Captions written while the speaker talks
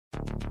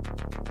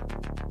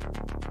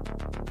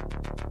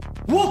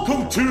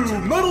Welcome to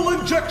Metal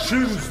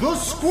Injections, the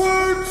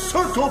Squared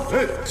Circle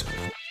Pit.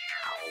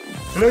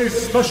 Today's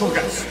special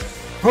guest,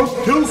 from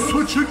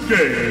Killswitch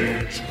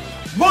Engage,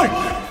 Mike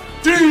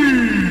D.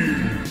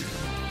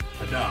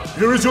 And now,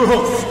 here is your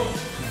host,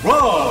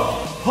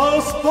 Rob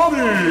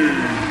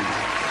Hospani.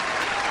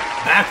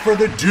 Back for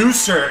the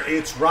Deucer,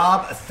 it's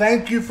Rob.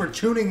 Thank you for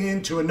tuning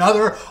in to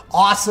another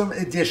awesome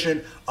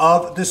edition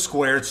of the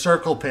Squared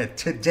Circle Pit.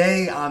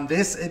 Today on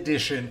this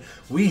edition,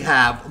 we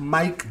have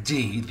Mike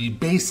D, the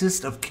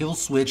bassist of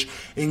Killswitch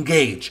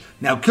Engage.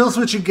 Now,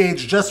 Killswitch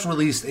Engage just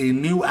released a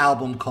new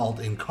album called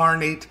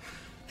Incarnate,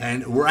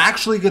 and we're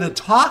actually going to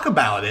talk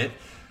about it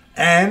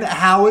and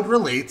how it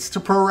relates to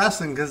pro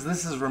wrestling, because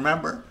this is,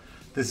 remember,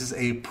 this is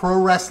a pro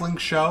wrestling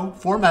show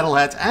for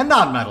metalheads and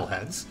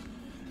non-metalheads.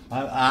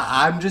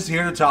 I'm just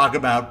here to talk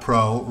about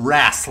pro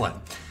wrestling.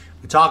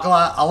 We talk a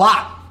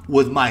lot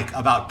with Mike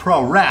about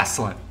pro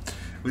wrestling.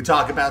 We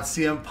talk about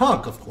CM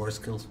Punk, of course.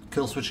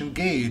 Killswitch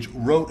Engage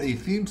wrote a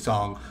theme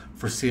song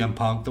for CM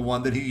Punk, the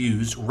one that he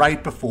used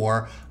right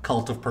before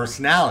Cult of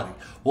Personality.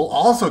 We'll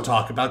also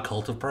talk about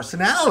Cult of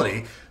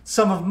Personality,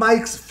 some of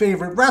Mike's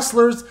favorite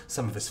wrestlers,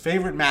 some of his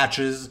favorite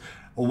matches,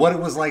 what it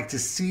was like to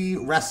see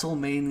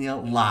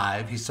WrestleMania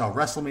live. He saw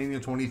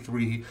WrestleMania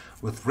 23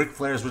 with Ric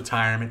Flair's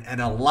retirement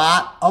and a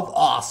lot of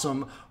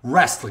awesome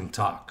wrestling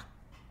talk.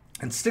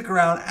 And stick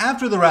around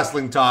after the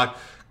wrestling talk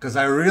because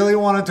I really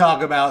want to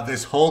talk about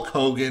this Hulk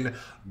Hogan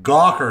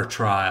Gawker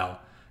trial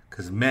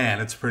because, man,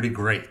 it's pretty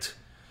great.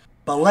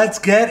 But let's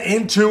get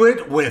into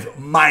it with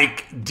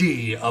Mike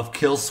D of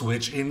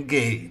Killswitch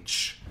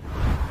Engage.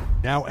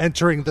 Now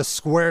entering the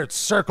Squared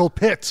Circle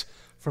Pit.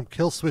 From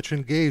Killswitch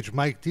Engage,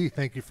 Mike D,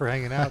 thank you for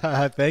hanging out.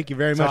 Thank you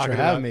very much for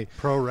having me.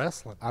 Pro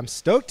wrestling. I'm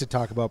stoked to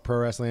talk about pro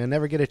wrestling. I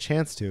never get a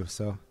chance to,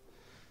 so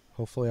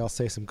hopefully I'll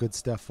say some good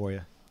stuff for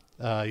you.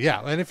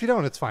 Yeah, and if you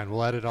don't, it's fine.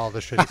 We'll edit all the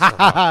shitty stuff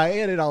out. I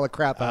edit all the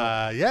crap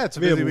out. Yeah, it's a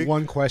busy week.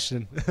 One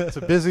question. It's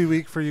a busy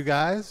week for you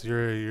guys.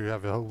 You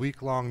have a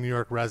week-long New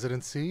York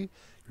residency.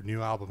 Your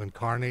new album,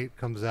 Incarnate,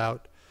 comes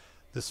out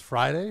this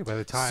Friday. By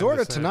the time sort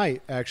of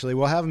tonight, actually.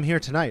 We'll have them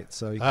here tonight,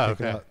 so you can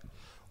pick it up.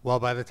 Well,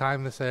 by the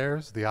time this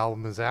airs, the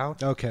album is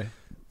out. Okay.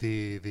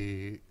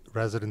 The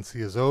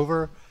residency is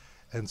over,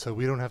 and so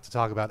we don't have to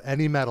talk about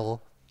any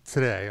metal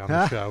today on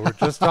the show. We're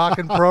just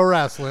talking pro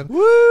wrestling.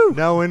 Woo!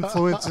 No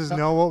influences,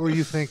 no what were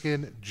you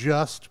thinking,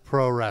 just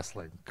pro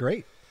wrestling.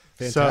 Great.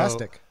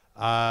 Fantastic.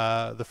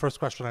 So, the first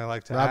question I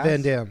like to ask. Rob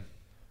Van Dam.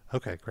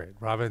 Okay, great.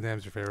 Rob Van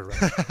Dam's your favorite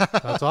wrestler.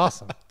 That's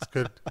awesome. It's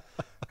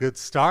good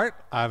start.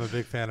 I'm a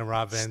big fan of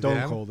Rob Van Dam.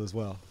 Stone Cold as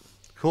well.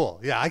 Cool.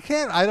 Yeah,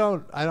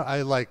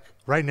 I like,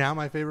 right now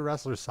my favorite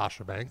wrestler is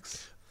Sasha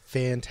Banks.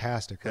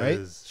 Fantastic, right?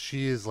 Because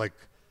she is like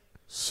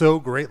so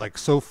great, like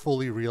so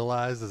fully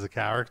realized as a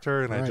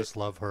character, and I just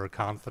love her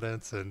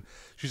confidence, and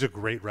she's a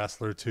great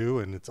wrestler too,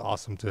 and it's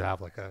awesome to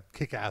have like a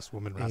kick-ass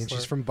woman wrestler. And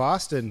she's from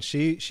Boston.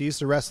 She used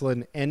to wrestle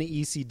in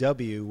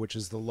NECW, which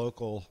is the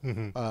local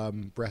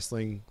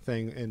wrestling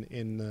thing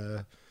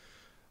in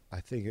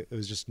I think it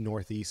was just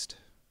Northeast.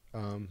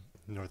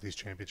 Northeast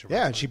Championship. Yeah,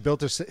 wrestling. and she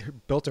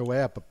built her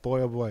way up, but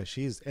boy, oh boy,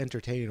 she's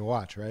entertaining to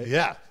watch, right?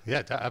 Yeah,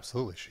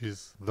 absolutely.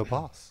 She's the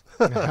boss.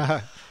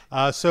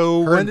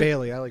 So her and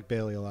Bailey, I like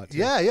Bailey a lot too.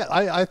 Yeah.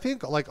 I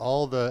think like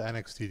all the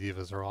NXT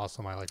divas are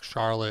awesome. I like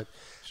Charlotte,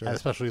 and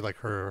especially like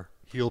her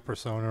heel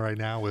persona right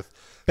now with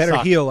better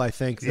heel, I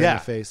think, than the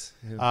face.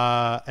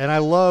 Yeah. And I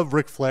love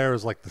Ric Flair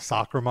as like the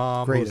soccer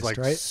mom, greatest, who's like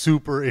right?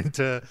 super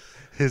into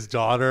his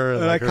daughter,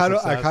 and like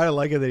I kind of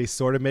like it that he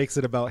sort of makes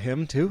it about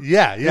him too.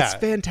 Yeah, it's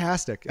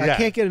fantastic. Yeah. I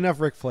can't get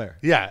enough Ric Flair.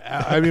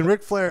 Yeah, I mean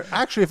Ric Flair.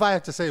 Actually, if I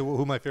have to say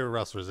who my favorite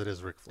wrestler is, it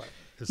is Ric Flair.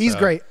 He's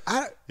great.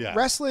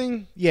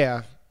 Wrestling,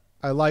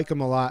 I like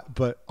him a lot,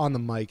 but on the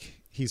mic,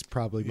 he's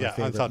probably my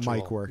favorite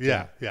mic work.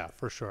 Yeah,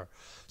 for sure.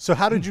 So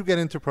how did you get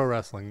into pro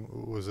wrestling?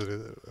 Was it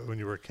when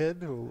you were a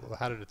kid?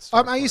 How did it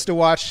start? I used to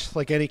watch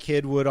like any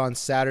kid would on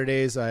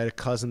Saturdays. I had a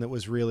cousin that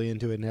was really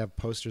into it and have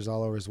posters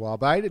all over his wall.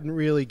 But I didn't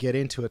really get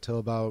into it till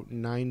about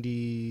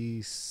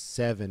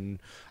 97.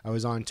 I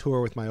was on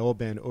tour with my old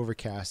band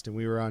Overcast, and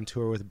we were on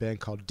tour with a band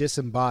called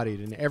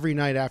Disembodied. And every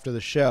night after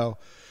the show,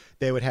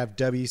 they would have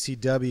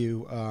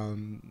WCW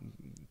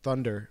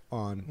Thunder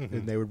on,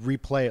 and they would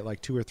replay it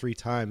like 2 or 3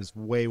 times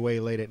way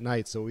late at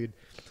night. So we'd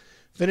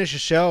finish a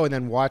show and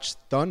then watch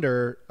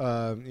Thunder,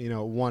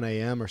 1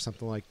 a.m. or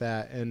something like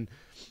that. And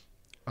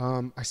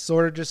I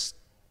sort of just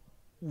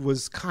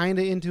was kind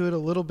of into it a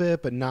little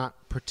bit, but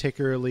not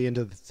particularly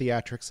into the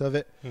theatrics of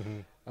it.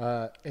 And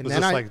was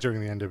this like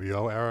during the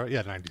NWO era?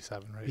 Yeah,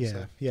 97, right?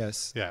 Yeah,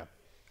 yes. Yeah.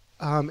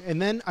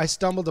 And then I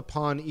stumbled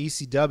upon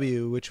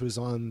ECW, which was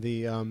on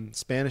the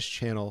Spanish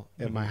channel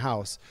at my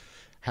house.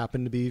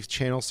 Happened to be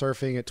channel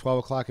surfing at 12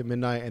 o'clock at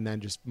midnight, and then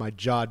just my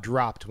jaw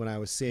dropped when I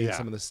was seeing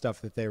some of the stuff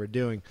that they were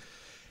doing.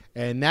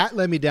 And that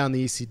led me down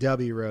the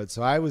ECW road.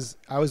 So I was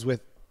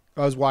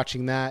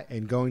watching that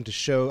and going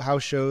to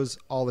house shows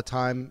all the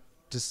time.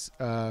 Just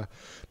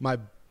my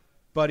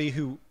buddy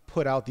who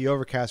put out the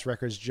Overcast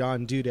records,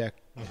 John Dudek,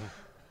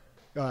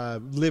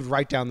 lived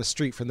right down the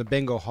street from the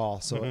bingo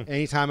hall. So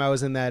anytime I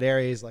was in that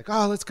area, he's like,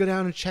 "Oh, let's go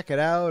down and check it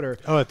out." Or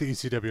at the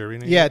ECW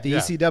arena. yeah, at the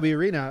ECW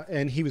arena,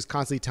 and he was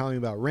constantly telling me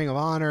about Ring of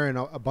Honor and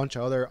a bunch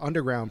of other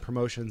underground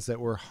promotions that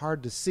were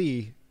hard to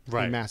see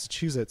in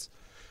Massachusetts.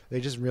 They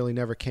just really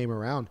never came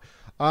around.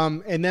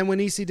 And then when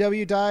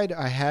ECW died,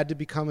 I had to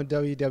become a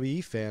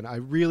WWE fan. I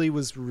really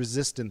was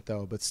resistant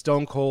though, but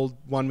Stone Cold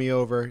won me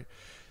over.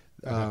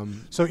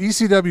 So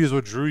ECW is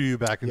what drew you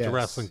back into Yes,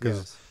 wrestling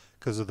yes.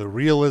 because of the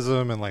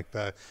realism and like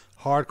the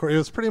hardcore. It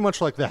was pretty much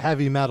like the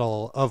heavy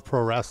metal of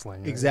pro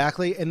wrestling.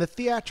 Exactly, and the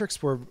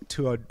theatrics were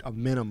to a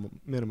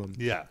minimum.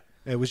 Yeah.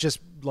 It was just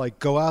like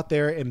go out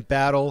there and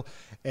battle,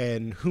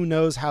 and who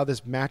knows how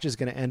this match is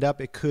going to end up.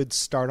 It could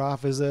start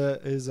off as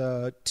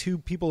a two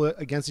people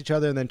against each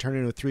other and then turn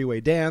into a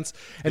three-way dance,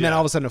 and then all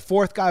of a sudden a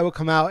fourth guy will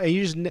come out, and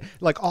you just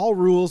like all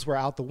rules were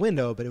out the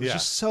window, but it was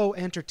just so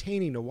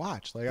entertaining to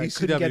watch. Like I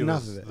couldn't get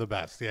enough of it. The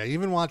best. Yeah,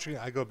 even watching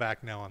I go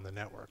back now on the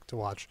network to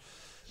watch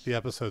the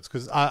episodes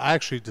because I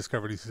actually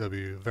discovered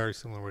ECW very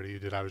similar way to you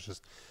did. I was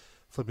just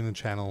flipping the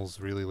channels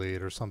really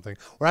late or something,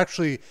 or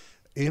actually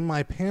in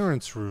my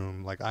parents'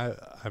 room, like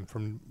I'm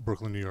from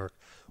Brooklyn, New York,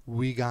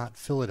 we got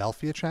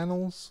Philadelphia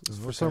channels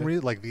for some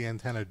reason. Like the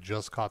antenna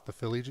just caught the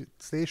Philly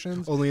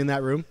stations. Only in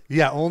that room?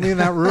 Yeah, only in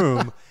that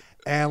room.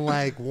 And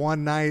like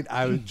one night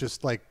I was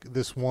just like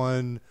this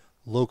one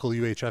local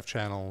UHF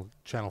channel,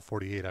 Channel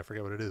 48, I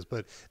forget what it is,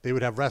 but they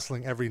would have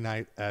wrestling every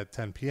night at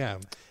 10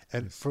 p.m.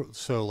 And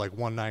so like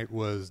one night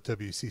was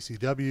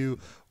WCCW,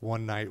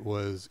 one night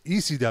was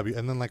ECW.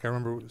 And then like I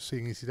remember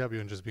seeing ECW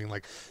and just being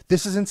like,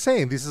 this is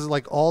insane. This is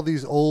like all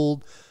these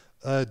old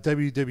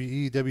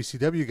WWE,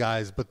 WCW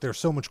guys, but they're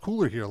so much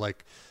cooler here.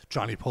 Like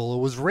Johnny Polo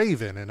was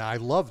Raven and I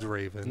loved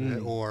Raven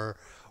or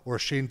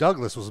Shane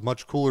Douglas was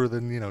much cooler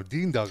than,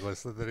 Dean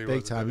Douglas. That he Big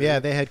was time. Yeah,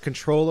 they had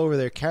control over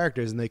their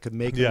characters, and they could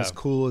make them as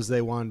cool as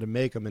they wanted to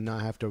make them and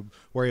not have to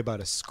worry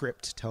about a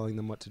script telling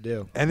them what to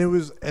do. And it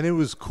was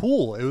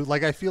cool. It was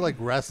like, I feel like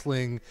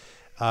wrestling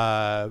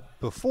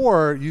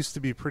before used to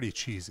be pretty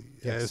cheesy,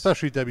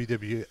 especially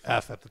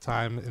WWF at the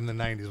time in the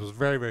 90s was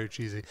very, very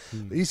cheesy.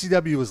 The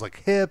ECW was like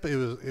hip. It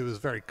was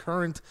very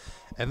current.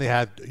 And they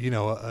had,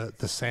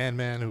 the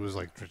Sandman who was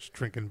like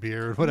drinking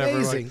beer or whatever.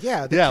 Amazing.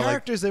 Like, The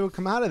characters that would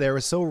come out of there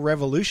were so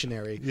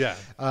revolutionary. Yeah.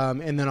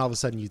 And then all of a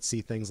sudden you'd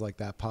see things like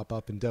that pop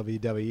up in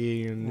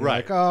WWE and you're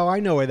like, oh,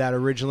 I know where that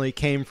originally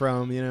came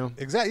from,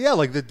 Exactly. Yeah,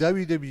 like the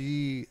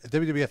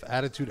WWF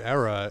Attitude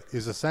Era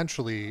is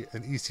essentially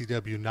an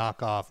ECW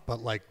knockoff,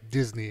 but like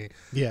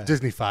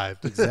Disney-fied.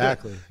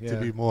 Exactly. To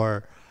be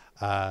more...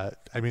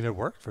 it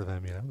worked for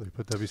them, They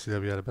put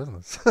WCW out of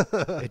business.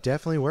 It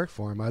definitely worked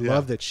for him. I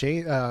love that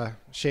Shane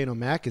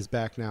O'Mac is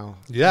back now.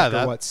 Yeah,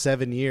 after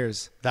 7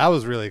 years? That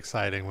was really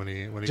exciting when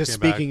he Just came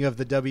back. speaking of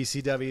the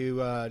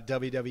WCW,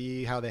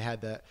 WWE, how they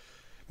had that.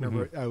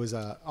 Remember, I was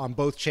on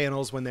both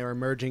channels when they were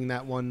merging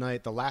that one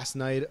night, the last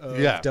night of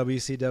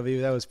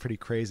WCW. That was pretty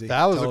crazy.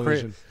 That was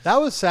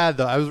That was sad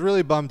though. I was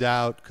really bummed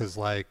out because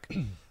like.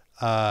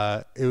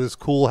 It was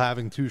cool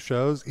having two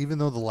shows, even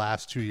though the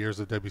last 2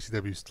 years of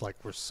WCW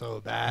were so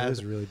bad. It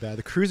was really bad.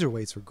 The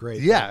cruiserweights were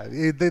great. Yeah,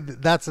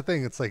 that's the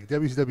thing. It's like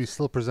WCW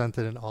still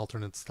presented an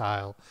alternate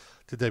style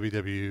to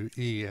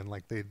WWE, and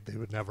like they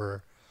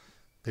never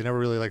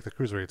really liked the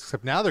cruiserweights.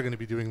 Except now they're going to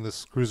be doing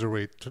this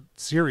cruiserweight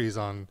series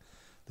on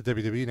the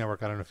WWE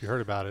network. I don't know if you heard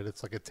about it.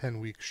 It's like a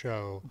 10-week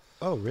show.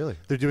 Oh, really?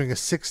 They're doing a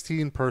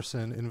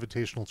 16-person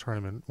invitational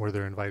tournament where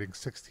they're inviting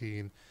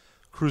 16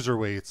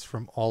 cruiserweights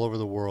from all over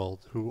the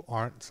world who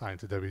aren't signed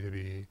to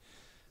WWE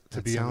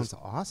to be in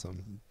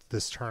awesome.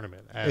 This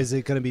tournament. And is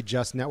it going to be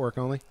just network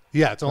only?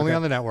 Yeah, it's only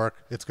on the network.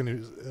 It's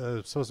going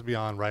to supposed to be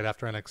on right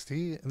after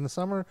NXT in the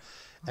summer,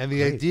 and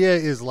the idea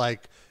is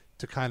like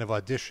to kind of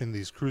audition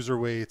these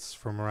cruiserweights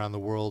from around the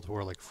world who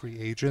are like free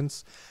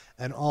agents,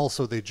 and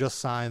also they just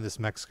signed this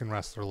Mexican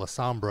wrestler La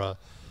Sombra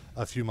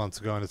a few months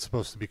ago, and it's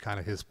supposed to be kind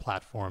of his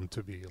platform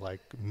to be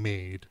like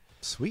made.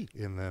 Sweet.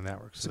 In the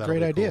network. It's a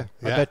great idea.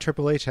 Cool. Yeah. I bet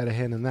Triple H had a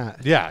hand in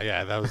that.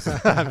 Yeah, that was.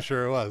 I'm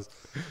sure it was.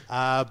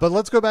 But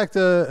let's go back to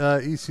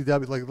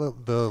ECW, like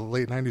the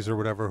late '90s or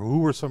whatever. Who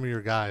were some of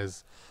your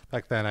guys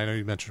back then? I know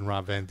you mentioned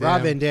Rob Van Dam.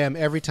 Rob Van Dam.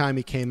 Every time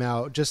he came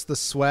out, just the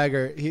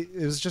swagger. It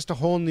was just a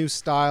whole new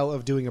style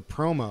of doing a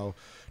promo.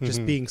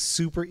 Just being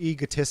super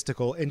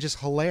egotistical and just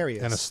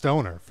hilarious. And a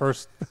stoner.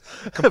 First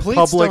complete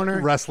public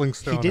stoner. Wrestling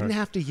stoner. He didn't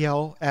have to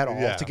yell at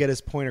all to get his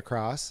point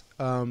across.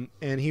 And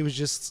he was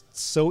just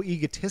so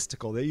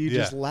egotistical that you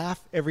just laugh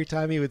every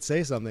time he would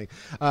say something.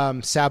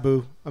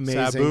 Sabu,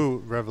 amazing.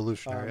 Sabu,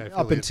 revolutionary.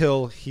 Up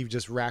until he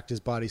just racked his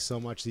body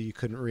so much that you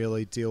couldn't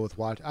really deal with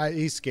watch.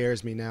 He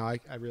scares me now. I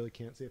really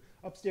can't see him.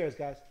 Upstairs,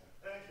 guys.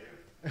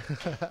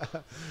 Thank you.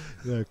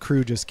 The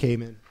crew just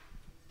came in.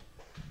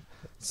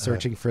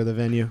 Searching for the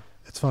venue.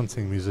 It's fun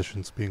seeing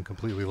musicians being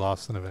completely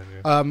lost in a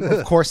venue.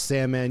 Of course,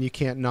 Sandman, you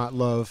can't not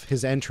love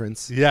his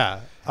entrance.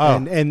 Yeah. Oh.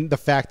 And the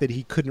fact that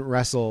he couldn't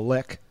wrestle a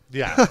lick.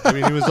 Yeah. I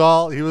mean, he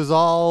was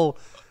all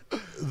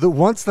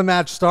Once the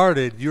match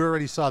started, you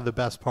already saw the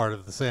best part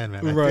of the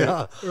Sandman. I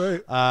Right, feel.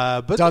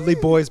 right. But Dudley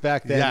Boys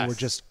back then Yes. were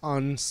just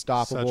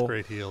unstoppable. Such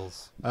great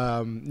heels.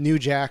 New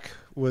Jack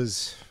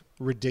was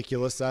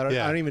ridiculous. I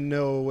Yeah. don't even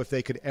know if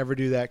they could ever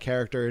do that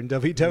character in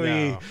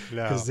WWE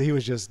No. because he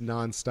was just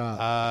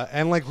nonstop.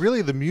 And like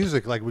really the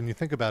music, like when you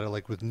think about it,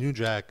 like with New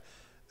Jack,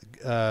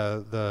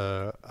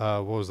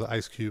 what was the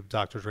Ice Cube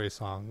Dr. Dre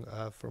song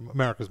from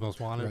America's Most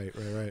Wanted?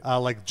 Right.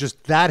 Like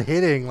just that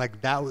hitting,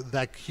 like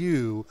that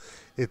cue,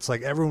 it's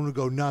like everyone would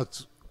go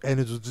nuts. And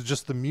it was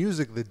just the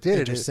music that did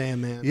Enter it.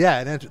 Sandman. Yeah,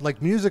 and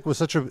like music was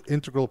such an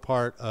integral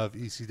part of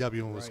ECW.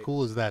 And what was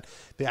cool is that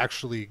they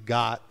actually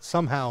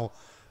somehow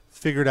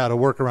figured out a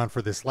workaround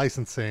for this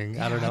licensing.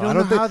 I don't know. I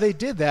don't know how they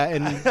did that.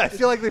 And I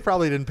feel like they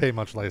probably didn't pay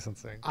much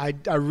licensing. I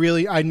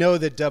know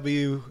that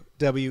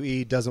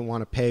WWE doesn't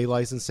want to pay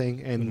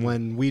licensing, and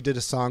when we did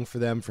a song for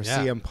them for Yeah.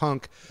 CM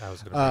Punk, I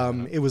was gonna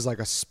bring that up. it was like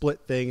a split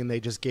thing, and they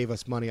just gave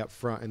us money up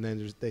front, and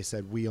then they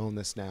said we own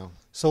this now.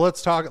 So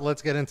let's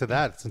get into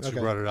that since Okay.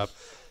 you brought it up.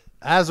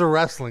 As a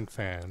wrestling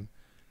fan,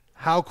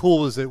 how cool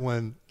was it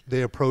when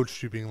they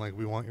approached you being like,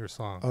 "We want your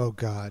song"? Oh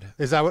God.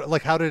 Is that what,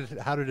 like, how did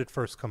it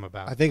first come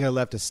about? I think I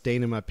left a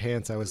stain in my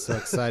pants. I was so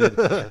excited.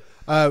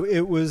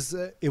 It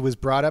was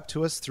brought up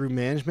to us through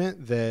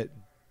management that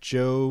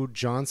Joe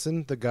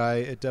Johnson, the guy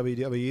at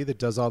WWE that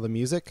does all the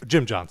music,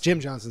 Jim Johnson. Jim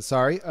Johnson,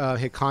 sorry,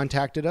 had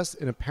contacted us,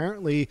 and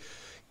apparently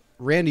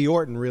Randy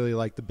Orton really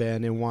liked the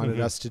band and wanted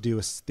us to do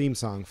a theme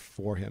song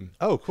for him.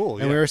 Oh, cool.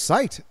 And we were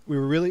psyched. We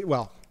were really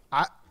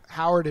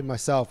Howard and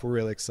myself were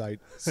really excited.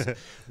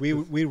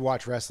 We'd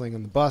watch wrestling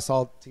on the bus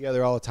all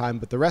together all the time,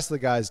 but the rest of the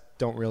guys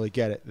don't really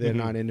get it. They're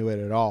not into it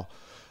at all.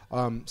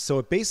 So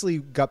it basically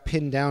got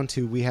pinned down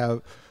to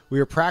we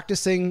were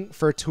practicing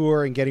for a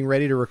tour and getting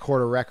ready to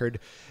record a record,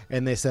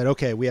 and they said,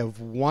 okay, we have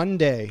one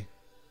day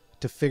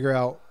to figure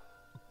out.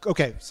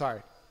 Okay,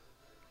 sorry.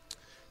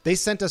 They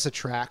sent us a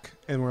track,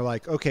 and we're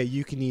like, okay,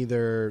 you can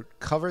either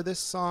cover this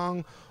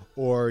song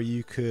or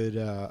you could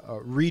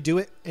redo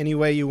it any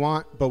way you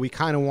want, but we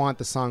kind of want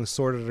the song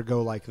sort of to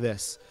go like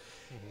this.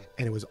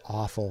 And it was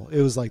awful.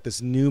 It was like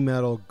this new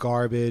metal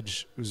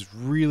garbage. It was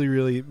really,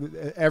 really...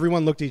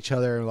 Everyone looked at each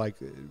other and like,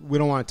 we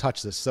don't want to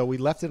touch this. So we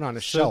left it on a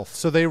shelf.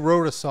 So they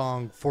wrote a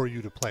song for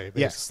you to play,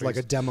 basically. Yes, like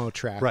a demo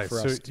track right. for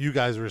So us. you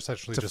guys were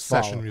essentially to just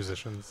follow. session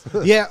musicians.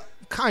 Yeah,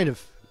 kind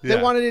of. They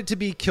Yeah. wanted it to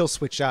be kill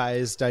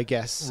switchized, I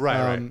guess.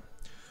 Right.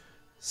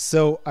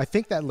 So I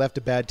think that left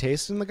a bad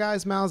taste in the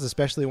guys' mouths,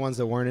 especially ones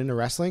that weren't into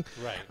wrestling.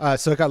 Right.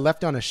 So it got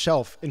left on a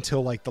shelf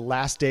until like the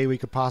last day we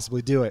could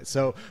possibly do it.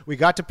 So we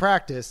got to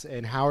practice,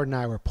 and Howard and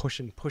I were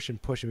pushing.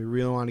 We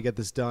really wanted to get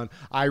this done.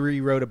 I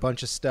rewrote a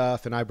bunch of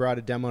stuff, and I brought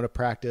a demo to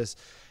practice.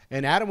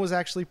 And Adam was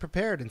actually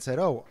prepared and said,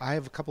 "Oh, I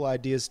have a couple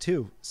ideas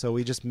too." So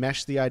we just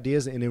meshed the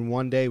ideas, and in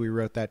one day we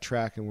wrote that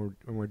track, and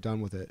we're done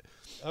with it.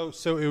 Oh,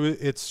 so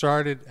it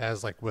started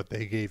as like what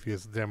they gave you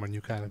as a demo, and you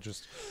kind of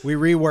just... We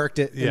reworked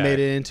it and Yeah. made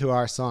it into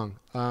our song.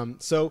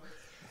 So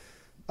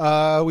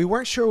we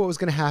weren't sure what was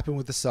going to happen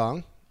with the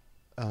song.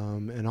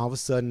 And all of a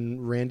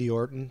sudden, Randy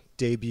Orton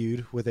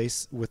debuted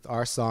with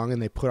our song,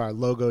 and they put our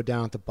logo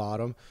down at the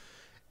bottom.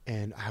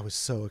 And I was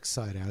so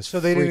excited. So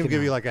they didn't even freaking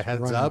give you out. like a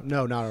heads Run up? out.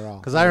 No, not at all.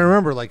 Because I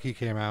remember like he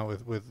came out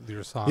with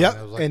your song. Yep. And,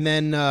 I was like, and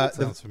then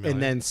sounds familiar.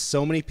 and then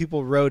so many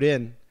people wrote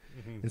in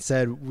and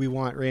said we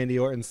want Randy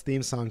Orton's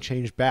theme song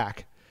changed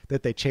back.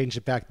 That they changed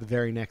it back the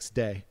very next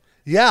day.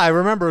 yeah, I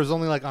remember it was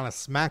only like on a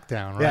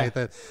SmackDown, right?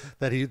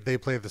 Yeah. They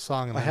played the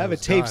song. And I then have it it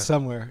was taped gone.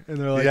 somewhere, and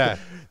they're like, Yeah.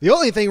 the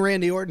only thing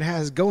Randy Orton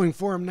has going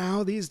for him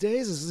now these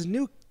days is his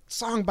new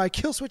song by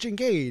Killswitch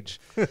Engage,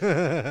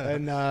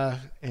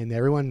 and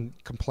everyone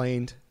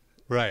complained.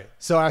 Right.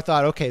 So I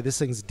thought, okay, this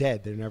thing's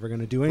dead. They're never going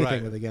to do anything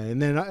Right. with it again. And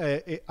then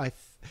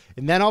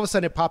and then all of a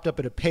sudden it popped up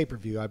at a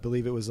pay-per-view. I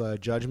believe it was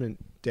Judgment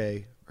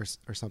Day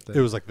or something. It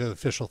was like the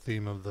official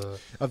theme of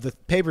the...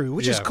 Pay-per-view,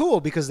 which is Yeah.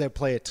 cool because they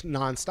play it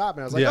nonstop.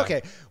 And I was like, Yeah.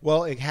 okay,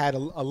 well, it had a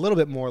little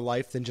bit more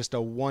life than just a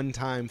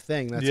one-time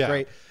thing. That's Yeah.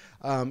 great.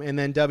 And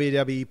then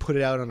WWE put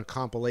it out on a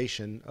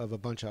compilation of a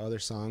bunch of other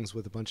songs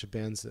with a bunch of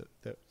bands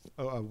that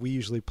we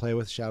usually play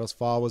with. Shadows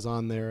Fall was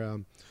on there.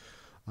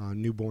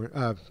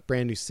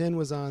 Brand New Sin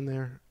was on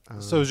there.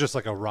 So it was just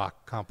like a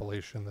rock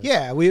compilation.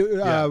 Yeah,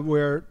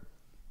 where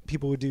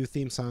people would do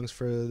theme songs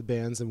for the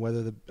bands and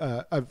whether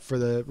for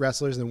the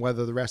wrestlers, and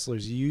whether the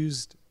wrestlers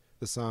used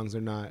the songs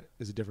or not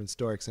is a different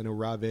story. Because I know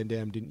Rob Van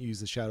Dam didn't use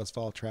the Shadows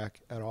Fall track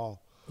at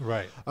all.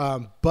 Right.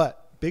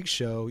 But Big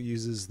Show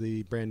uses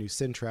the Brand New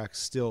Sin track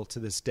still to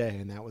this day,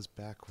 and that was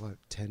back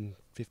 10,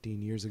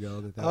 15 years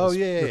ago that Oh, was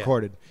yeah.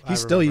 recorded. I He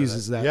still remember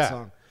uses that Yeah.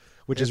 song,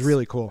 which is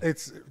really cool.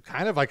 It's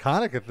kind of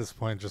iconic at this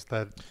point, just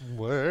that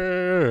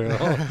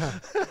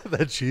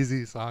that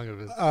cheesy song of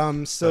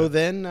his. So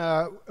then,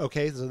 so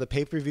the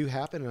pay-per-view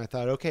happened, and I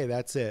thought, okay,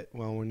 that's it.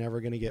 Well, we're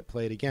never going to get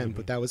played again,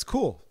 but that was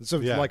cool. So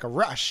Yeah. like a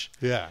rush.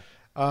 Yeah.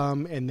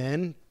 And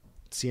then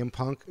CM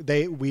Punk,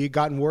 we had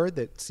gotten word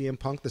that CM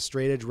Punk, the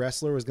straight edge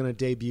wrestler, was going to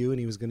debut, and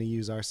he was going to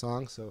use our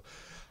song. So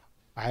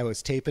I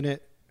was taping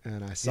it,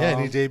 and I saw Yeah,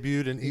 and him. he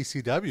debuted in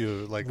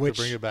ECW, like Which-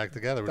 to bring it back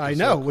together. Which I is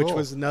know, so which cool.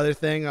 was another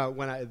thing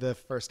the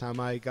first time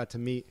I got to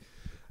meet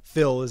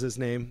Phil is his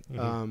name.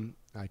 Mm-hmm.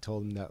 I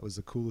told him that was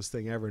the coolest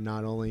thing ever,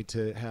 not only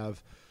to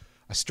have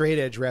a straight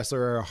edge wrestler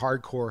or a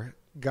hardcore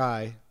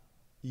guy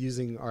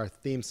using our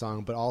theme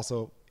song, but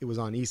also it was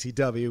on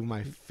ECW,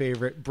 my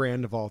favorite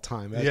brand of all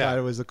time. I Yeah. thought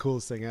it was the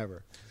coolest thing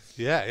ever.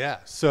 Yeah.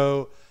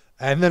 So,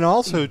 and then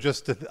also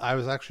I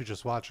was actually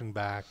just watching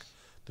back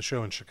the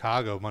show in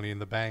Chicago, Money in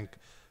the Bank,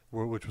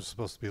 which was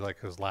supposed to be like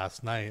his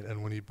last night.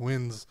 And when he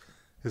wins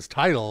his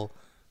title,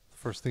 the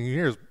first thing you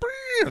hear is,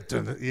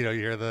 you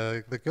hear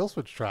the kill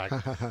switch track.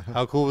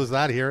 How cool was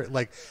that here?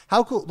 Like,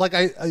 how cool, like,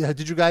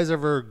 did you guys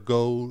ever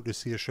go to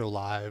see a show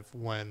live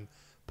when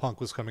Punk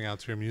was coming out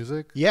to your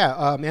music? Yeah,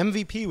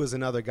 MVP was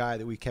another guy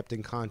that we kept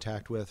in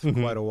contact with for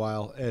quite a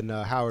while, and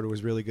Howard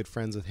was really good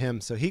friends with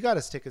him. So he got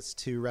us tickets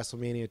to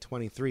WrestleMania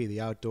 23,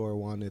 the outdoor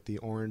one at the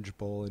Orange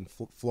Bowl in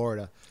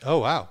Florida. Oh,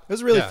 wow. It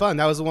was really Yeah. fun.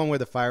 That was the one where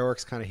the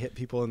fireworks kind of hit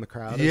people in the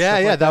crowd. and Yeah,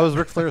 stuff yeah. like That was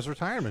Ric Flair's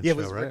retirement Yeah, show,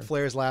 it was right? Ric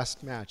Flair's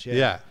last match.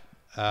 Yeah.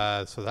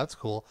 Yeah. So that's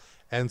cool.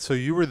 And so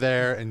you were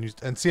there, and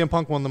CM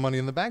Punk won the Money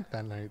in the Bank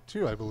that night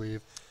too, I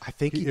believe. I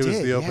think he It was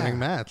did, the opening yeah.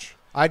 match.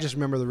 I just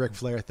remember the Ric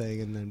Flair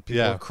thing, and then people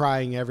Yeah. were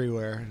crying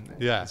everywhere.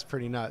 Yeah. It's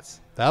pretty nuts.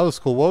 That was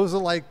cool. What was it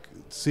like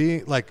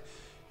seeing, like,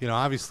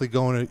 obviously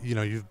going to,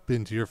 you've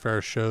been to your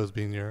fair shows,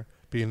 being in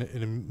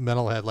a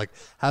metalhead. Like,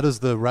 how does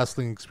the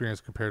wrestling experience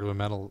compare to a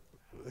metal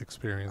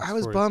experience? I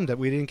was for you? bummed that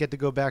we didn't get to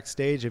go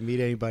backstage and meet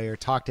anybody or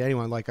talk to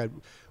anyone.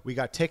 We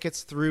got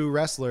tickets through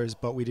wrestlers,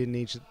 but we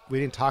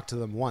didn't talk to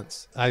them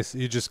once.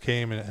 You just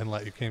came and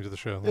you came to the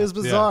show. It was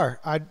Yeah. bizarre.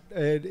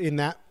 In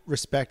that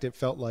respect, it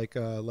felt like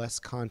less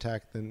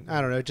contact than,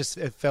 I don't know.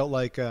 It felt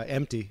like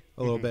empty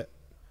a little bit.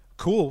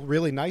 Cool,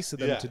 really nice of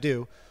them Yeah. to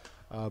do,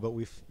 but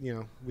we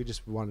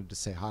just wanted to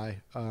say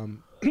hi.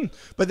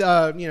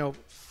 But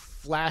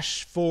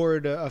flash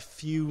forward a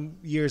few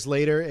years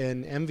later,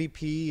 and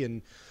MVP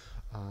and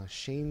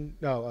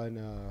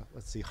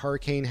let's see,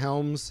 Hurricane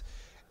Helms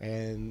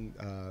and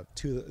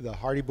the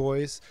Hardy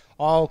Boys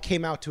all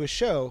came out to a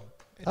show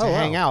to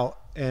hang out,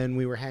 and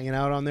we were hanging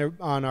out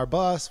on our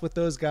bus with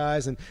those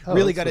guys, and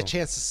really that's got a cool.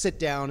 chance to sit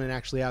down and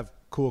actually have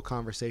cool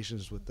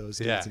conversations with those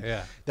dudes. Yeah, and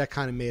yeah. that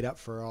kind of made up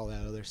for all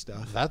that other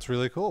stuff. That's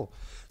really cool.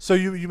 So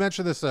you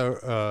mentioned this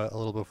a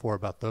little before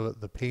about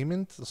the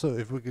payment. So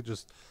if we could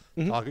just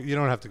talk, you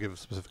don't have to give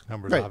specific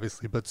numbers, Right.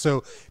 obviously, but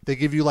so they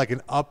give you like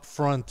an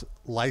upfront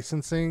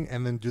licensing,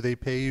 and then do they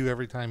pay you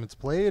every time it's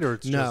played, or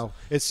it's No,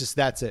 it's just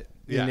that's it.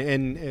 Yeah.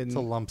 And It's a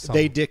lump sum.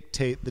 They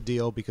dictate the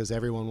deal because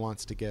everyone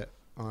wants to get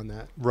on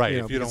that. right? You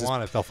know, If you don't because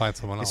want it, they'll find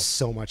someone it's else.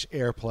 so much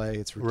airplay.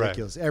 It's Right.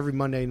 ridiculous. Every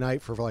Monday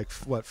night for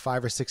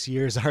 5 or 6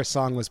 years, our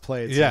song was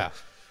played. So Yeah.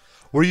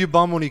 Were you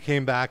bummed when he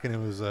came back and it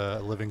was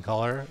Living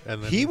Color?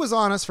 And then He was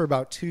on us for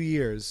about 2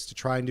 years to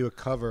try and do a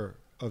cover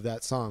of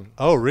that song.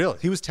 Oh, really?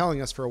 He was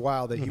telling us for a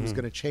while that he Mm-hmm. was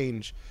going to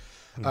change.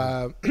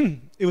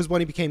 It was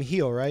when he became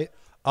heel, right?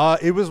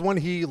 It was when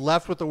he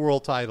left with the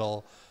world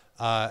title,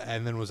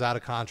 and then was out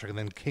of contract, and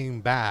then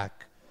came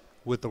back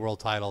with the world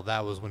title.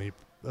 That was when he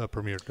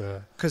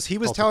premiered. Because he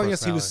was Cult of telling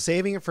us he was Personality.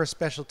 saving it for a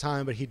special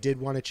time, but he did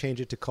want to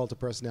change it to Cult of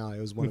Personality.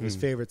 It was one of Mm-hmm. his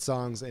favorite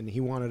songs, and he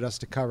wanted us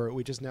to cover it.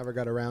 We just never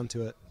got around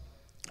to it.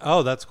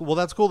 Oh, that's cool. Well,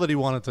 that's cool that he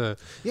wanted to.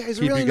 Yeah, he's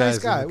a keep really you nice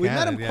guys in guy. the We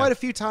met him canon, quite a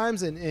few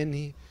times, and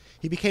he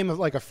became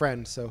like a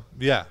friend. So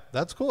Yeah,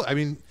 that's cool. I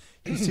mean,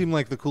 he seemed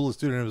like the coolest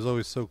dude, and it was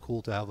always so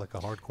cool to have like a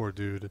hardcore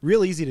dude.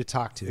 real easy to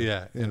talk to.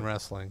 Yeah, in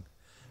wrestling.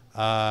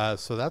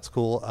 So that's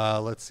cool.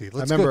 Let's see. I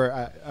Let's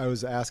remember I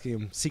was asking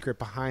him secret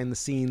behind the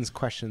scenes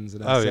questions,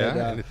 and I Oh, said,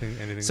 yeah?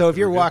 Anything So if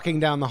you're good? walking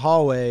down the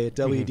hallway at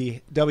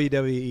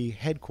WWE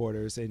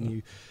headquarters and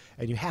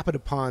you happen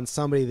upon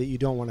somebody that you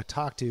don't want to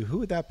talk to, who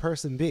would that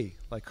person be?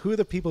 Like, who are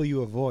the people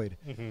you avoid?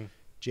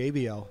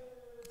 JBL,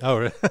 Oh,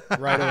 really?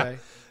 right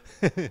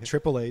away.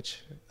 Triple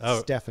H, Oh.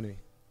 Stephanie.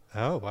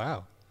 Oh,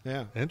 wow.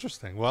 Yeah,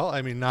 Interesting. Well,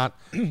 I mean, not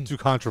too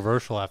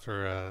controversial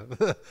after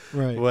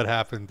Right. what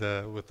happened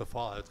with the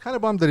fall. It's kind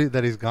of bummed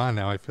that he's gone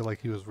now. I feel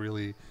like he was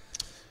really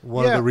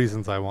one of Yeah. the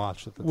reasons I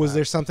watched at the was time.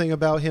 there something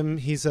about him?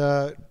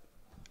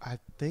 I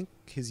think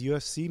his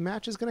UFC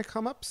match is going to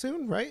come up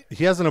soon, right?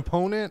 He has an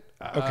opponent.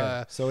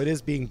 Okay, so it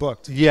is being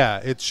booked. Yeah,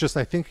 it's just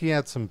I think he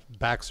had some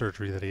back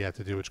surgery that he had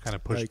to do, which kind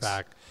of pushed Yikes.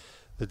 back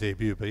the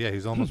debut. But yeah,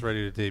 he's almost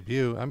ready to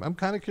debut. I'm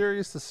kind of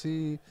curious to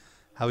see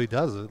how he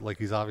does it. Like,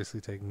 he's obviously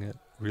taking it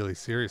really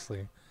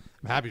seriously.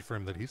 I'm happy for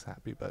him that he's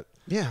happy, but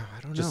Yeah, I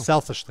don't just know.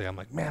 selfishly, I'm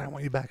like, man, I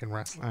want you back in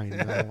wrestling.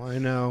 I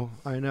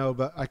know,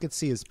 but I could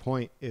see his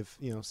point if,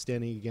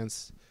 standing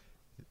against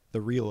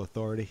the real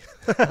authority,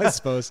 I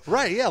suppose.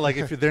 Right, yeah, like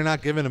if they're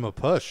not giving him a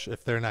push,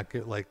 if they're not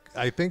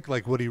I think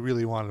like what he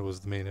really wanted was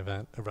the main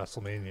event of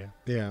WrestleMania,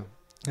 Yeah.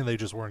 and they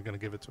just weren't going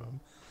to give it to him.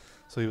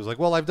 So he was like,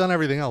 well, I've done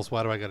everything else.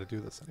 Why do I got to do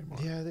this anymore?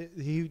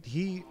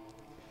 Yeah,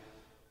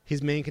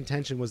 his main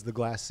contention was the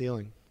glass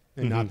ceiling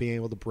and not being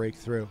able to break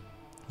through.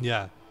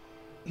 Yeah.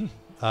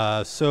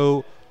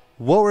 So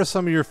What were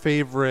some of your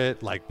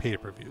favorite like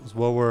pay-per-views?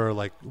 What were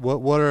like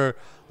what are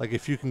like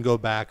if you can go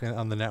back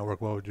on the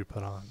network, what would you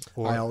put on?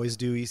 I always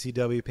do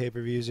ECW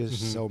pay-per-views.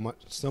 There's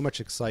so much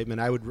excitement.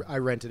 I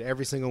rented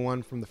every single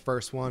one from the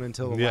first one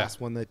until the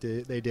last one that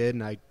they did,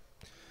 and I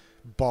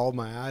bawled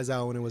my eyes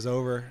out when it was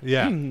over.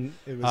 Yeah.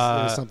 it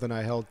was something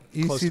I held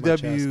close to my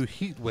chest.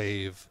 ECW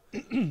Heatwave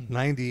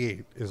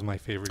 98 is my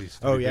favorite ECW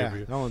Oh yeah,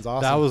 pay-per-view. that one's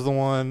awesome. That was the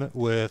one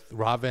with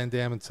Rob Van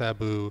Dam and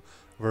Sabu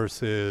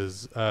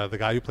versus the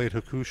guy who played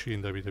Hakushi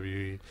in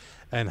WWE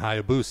and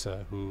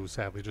Hayabusa, who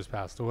sadly just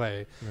passed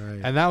away. Right.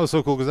 And that was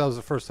so cool because that was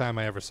the first time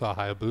I ever saw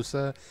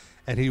Hayabusa,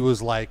 and he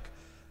was like,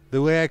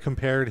 the way I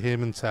compared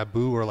him and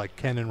Sabu were like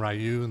Ken and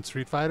Ryu in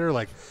Street Fighter.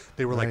 Like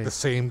they were like the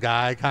same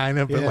guy kind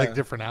of, but like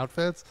different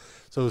outfits.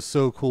 So it was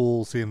so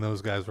cool seeing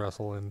those guys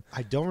wrestle. And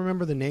I don't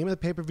remember the name of the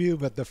pay-per-view,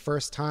 but the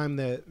first time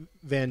that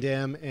Van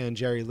Dam and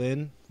Jerry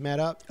Lynn met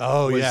up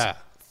was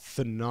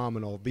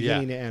phenomenal.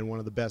 Beginning to end, one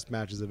of the best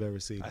matches I've ever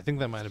seen. I think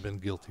that might have been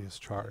Guilty as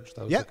Charged.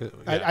 That was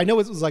I know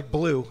it was like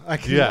blue. I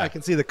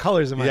can see the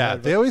colors in my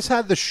head. They always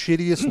had the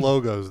shittiest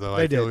logos, though,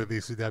 I feel, with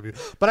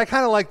ECW. But I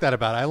kind of like that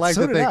about it. I like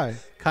that they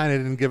kind of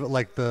didn't give it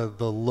like the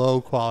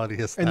low quality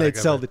aesthetic. And they'd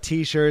sell the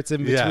T-shirts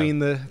in between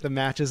the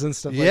matches and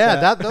stuff like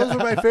that. Yeah, those were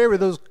my favorite.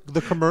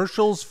 The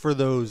commercials for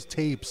those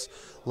tapes,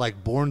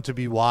 like Born to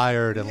be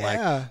Wired and like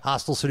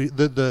Hostile City,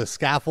 the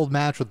scaffold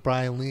match with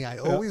Brian Lee. I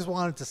always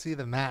wanted to see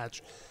the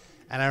match.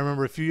 And I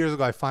remember a few years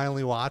ago, I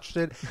finally watched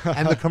it,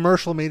 and the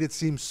commercial made it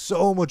seem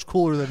so much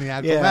cooler than the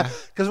actual match.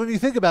 Because when you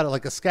think about it,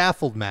 like a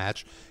scaffold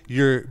match,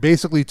 you're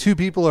basically two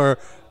people are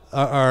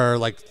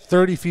like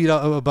 30 feet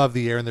above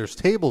the air, and there's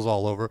tables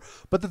all over.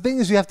 But the thing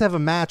is, you have to have a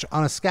match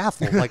on a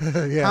scaffold. Like,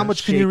 how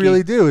much can you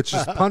really do? It's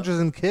just punches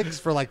and kicks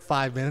for like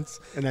 5 minutes,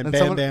 and then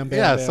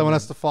bam, someone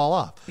has to fall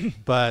off.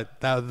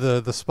 But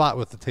the spot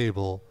with the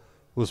table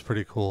was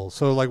pretty cool.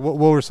 So, like, what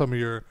were some of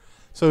your?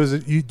 So is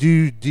it do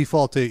you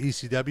default to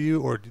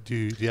ECW or do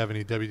you have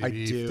any WWE? I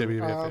do.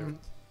 WWF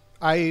favorites?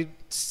 I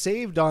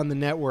saved on the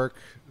network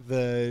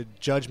the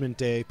Judgment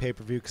Day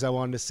pay-per-view because I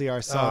wanted to see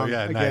our song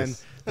again.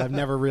 Nice. I've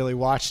never really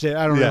watched it.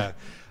 I don't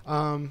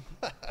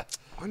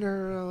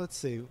know. Let's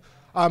see.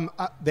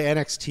 The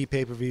NXT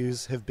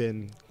pay-per-views have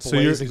been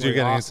blazingly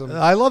awesome.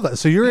 I love that.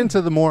 So you're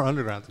into the more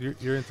underground.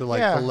 You're into like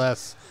the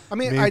less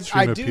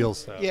mainstream appeal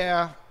stuff.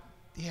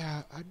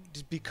 Yeah,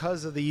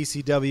 because of the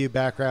ECW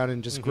background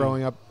and just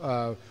growing up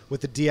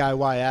with the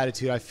DIY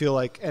attitude, I feel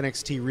like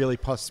NXT really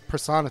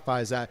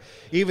personifies that.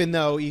 Even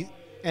though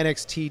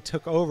NXT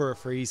took over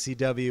for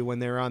ECW when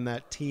they were on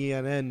that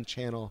TNN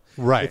channel,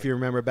 right? If you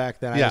remember back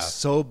then, I was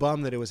so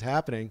bummed that it was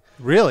happening.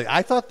 Really,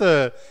 I thought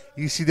the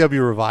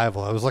ECW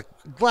revival. I was like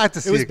glad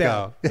to see it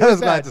go. I was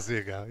glad to see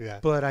it go. Yeah,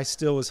 but I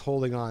still was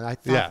holding on. I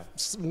thought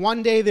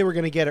one day they were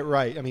going to get it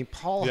right. I mean,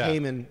 Paul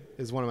Heyman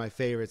is one of my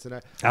favorites, and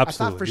I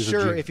thought for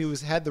sure if he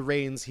had the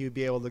reins, he would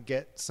be able to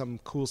get some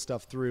cool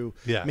stuff through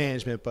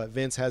management. But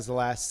Vince has the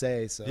last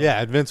say. So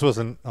and Vince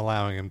wasn't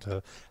allowing him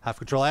to have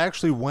control. I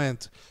actually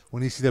went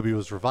when ECW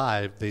was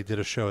revived. They did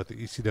a show at the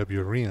ECW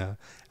Arena,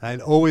 and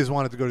I'd always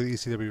wanted to go to the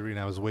ECW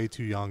Arena. I was way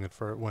too young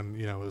when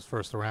it was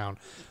first around,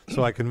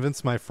 so I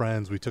convinced my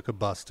friends. We took a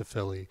bus to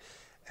Philly,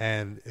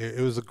 and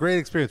it was a great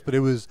experience. But it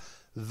was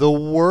the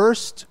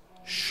worst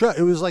show.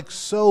 It was like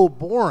so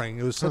boring.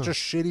 It was such a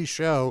shitty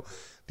show.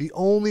 The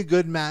only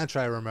good match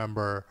I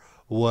remember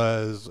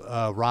was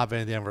Rob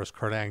Van Dam versus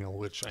Kurt Angle,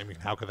 which, I mean,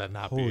 how could that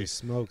not be? Holy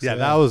smokes. Yeah,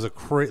 that was a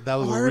that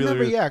was a really,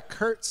 remember,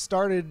 Kurt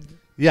started.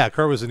 Yeah,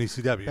 Kurt was in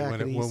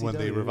ECW when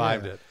they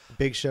revived it.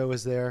 Big Show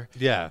was there.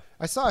 Yeah.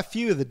 I saw a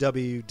few of the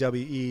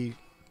WWE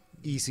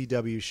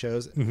ECW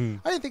shows. I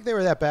didn't think they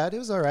were that bad. It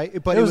was all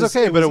right. But it was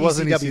okay, but it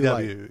wasn't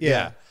ECW.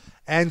 Yeah.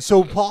 And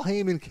so Paul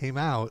Heyman came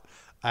out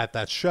at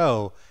that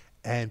show,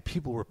 and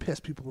people were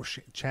pissed. People were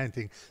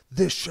chanting,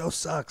 "This show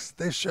sucks.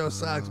 This show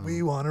sucks.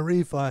 We want a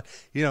refund."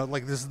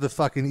 Like this is the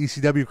fucking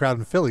ECW crowd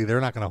in Philly.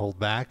 They're not going to hold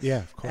back. Yeah,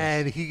 of course.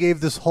 And he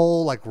gave this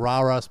whole like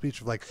rah-rah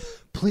speech of like,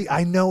 "Please,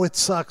 I know it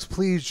sucks.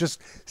 Please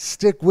just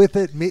stick with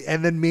it,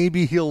 and then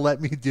maybe he'll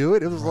let me do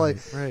it." It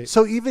was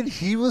so even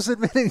he was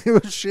admitting it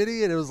was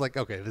shitty, and it was like,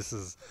 okay, this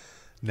is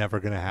never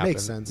going to happen.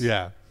 Makes sense.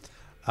 Yeah.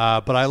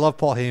 But I love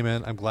Paul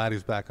Heyman. I'm glad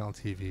he's back on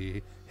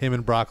TV. Him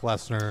and Brock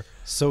Lesnar.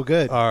 So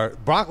good.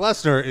 Brock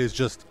Lesnar is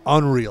just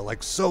unreal.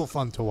 Like, so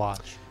fun to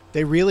watch.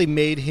 They really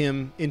made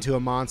him into a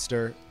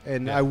monster.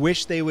 And I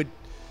wish they would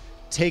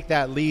take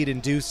that lead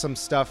and do some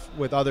stuff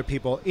with other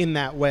people in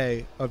that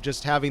way of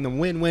just having them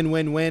win,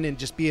 and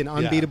just be an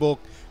unbeatable,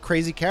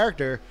 crazy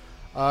character.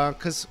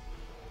 Because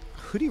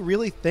who do you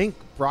really think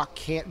Brock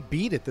can't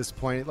beat at this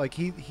point? Like,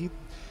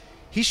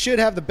 he should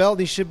have the belt.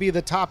 He should be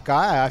the top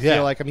guy. I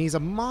feel like. I mean, he's a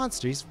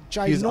monster. He's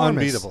ginormous. He's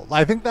unbeatable.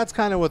 I think that's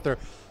kind of what they're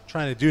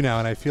trying to do now,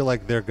 and I feel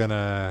like they're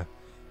gonna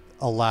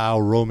allow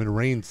Roman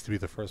Reigns to be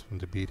the first one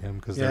to beat him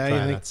because they're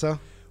trying you think so?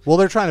 Well,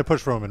 they're trying to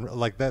push Roman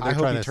like that. They're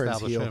trying to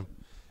establish heel. him.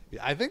 Yeah,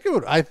 I think it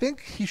would. I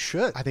think he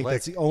should. I think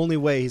that's the only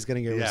way he's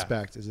going to get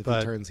respect is if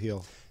he turns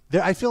heel.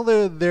 I feel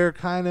they're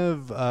kind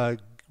of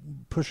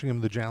pushing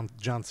him the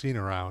John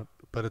Cena route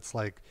but it's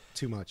like,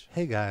 Too much.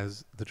 hey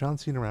guys, the John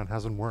Cena round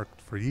hasn't worked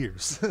for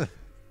years.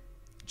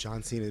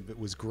 John Cena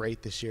was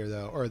great this year,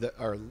 though, or the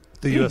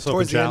US Open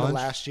towards the end Challenge? of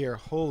last year.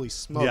 Holy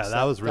smokes! Yeah,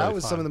 that was really that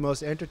was some fun. of the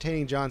most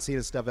entertaining John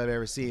Cena stuff I've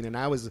ever seen, and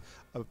I was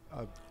a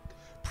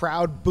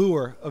proud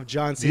booer of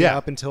John Cena Yeah.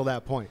 up until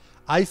that point.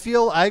 I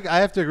feel I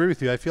have to agree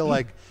with you. I feel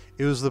like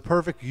it was the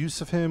perfect use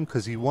of him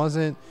because he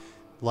wasn't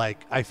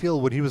like, I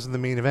feel when he was in the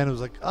main event, it was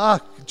like,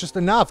 just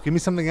enough. Give me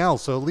something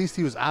else. So at least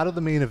he was out of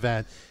the main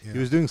event. He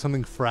was doing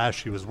something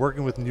fresh. He was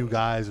working with new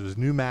guys. It was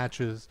new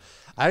matches.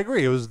 I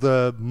agree. It was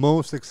the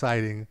most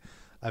exciting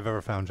I've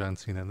ever found John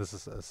Cena. And this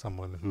is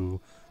someone who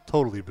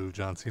totally booed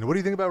John Cena. What do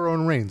you think about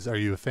Roman Reigns? Are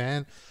you a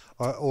fan?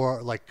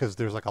 Or like, because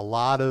there's like a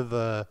lot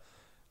of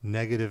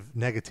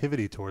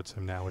negativity towards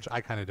him now, which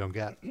I kind of don't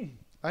get.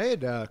 I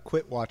had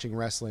quit watching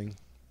wrestling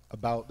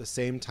about the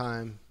same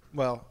time.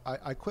 Well,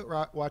 I quit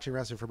watching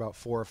wrestling for about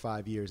 4 or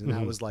 5 years, and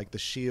that was like The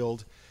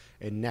Shield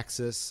and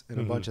Nexus and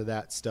a bunch of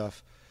that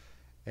stuff,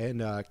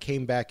 and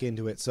came back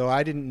into it. So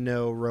I didn't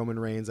know Roman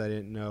Reigns. I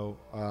didn't know,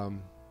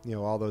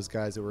 all those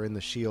guys that were in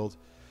The Shield.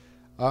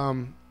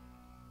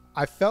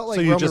 I felt like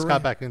So you Roman just got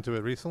Reigns- back into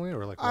it recently,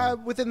 or like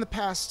when? within the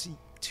past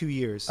 2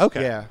 years.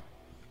 Okay. Yeah.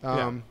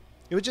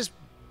 It was just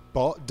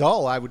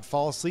dull. I would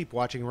fall asleep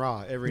watching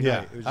Raw every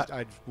Yeah. night. It was just,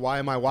 why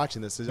am I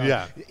watching this?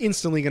 Yeah. I'm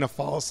instantly going to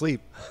fall asleep.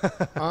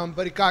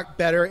 But it got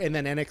better, and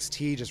then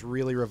NXT just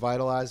really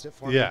revitalized it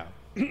for me. Yeah.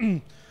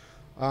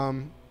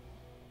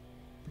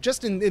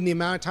 Just in the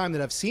amount of time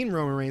that I've seen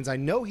Roman Reigns, I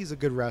know he's a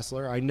good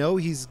wrestler. I know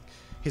his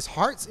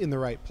heart's in the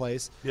right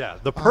place. Yeah,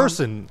 the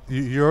person,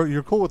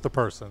 you're cool with the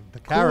person, the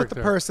character. Cool with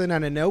the person,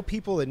 and I know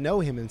people that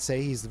know him and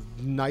say he's the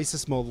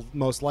nicest,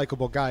 most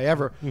likable guy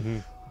ever.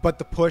 But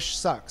the push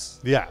sucks.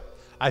 Yeah,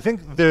 I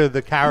think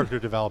the character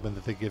development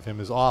that they give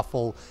him is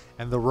awful,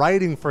 and the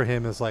writing for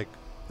him is like,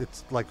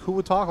 it's like, who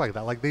would talk like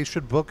that? Like they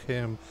should book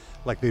him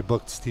like they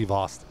booked Steve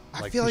Austin.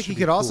 I feel like he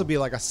could also be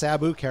like a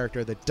Sabu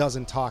character that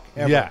doesn't talk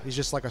ever. Yeah. He's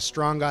just like a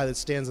strong guy that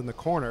stands in the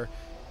corner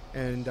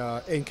and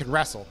can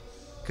wrestle.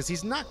 Because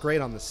he's not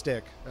great on the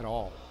stick at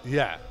all.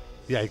 Yeah,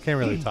 he can't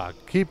really talk.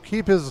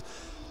 Keep his,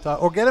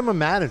 or get him a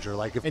manager.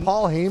 Like if And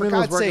Paul Heyman for was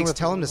God's working sakes, with,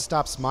 tell him to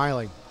stop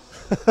smiling.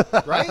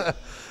 Right?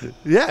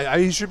 Yeah,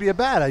 he should be a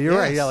bad. You're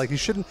right. Yes. Yeah, like he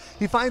shouldn't.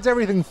 He finds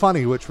everything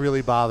funny, which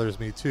really bothers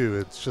me too.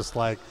 It's just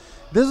like,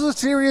 this is a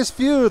serious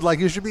feud. Like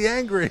you should be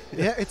angry.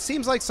 Yeah, it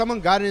seems like someone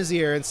got in his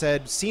ear and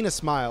said, Cena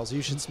smiles,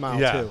 you should smile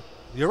Yeah, too.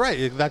 you're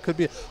right. That could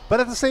be.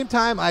 But at the same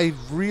time, I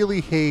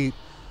really hate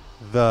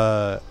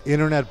the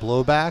internet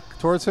blowback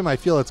towards him. I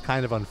feel it's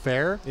kind of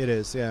unfair. It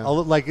is, yeah.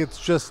 Like it's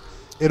just,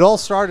 it all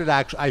started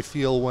actually, I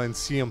feel, when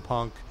CM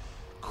Punk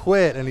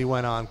quit and he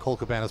went on Cole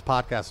Cabana's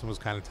podcast and was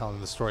kind of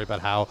telling the story about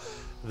how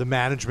the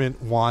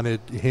management wanted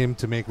him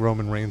to make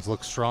Roman Reigns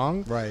look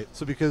strong. Right.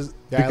 So because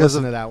Yeah, I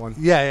listened to that one.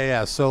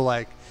 Yeah. So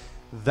like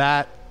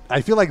that, I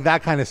feel like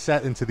that kind of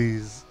set into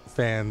these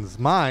fans'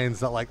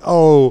 minds that like,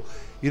 oh,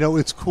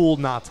 it's cool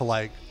not to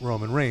like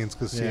Roman Reigns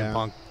because Yeah. CM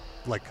Punk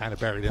like kind of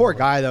buried him. Poor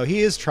guy, though.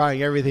 He is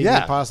trying everything he Yeah.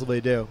 can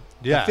possibly do.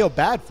 Yeah. I feel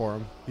bad for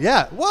him.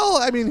 Yeah, well,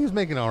 I mean, he's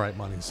making all right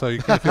money, so you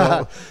can't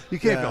feel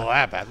feel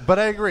that bad. But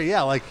I agree,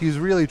 yeah, like he's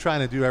really trying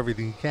to do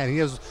everything he can. He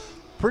has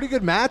pretty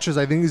good matches.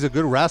 I think he's a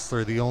good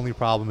wrestler. The only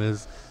problem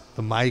is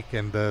the mic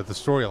and the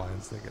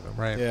storylines they give him,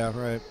 right? Yeah,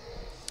 right.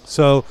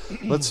 So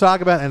let's talk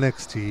about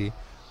NXT.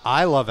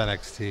 I love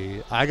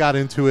NXT. I got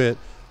into it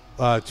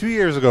 2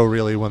 years ago,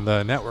 really, when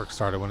the network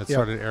started, when it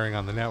started airing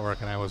on the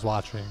network, and I was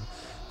watching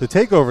the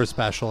Takeover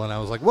special, and I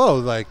was like, whoa,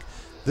 like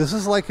this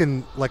is like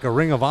a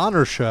Ring of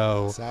Honor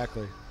show.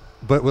 Exactly.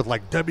 But with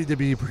like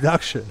WWE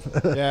production.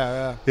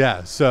 Yeah.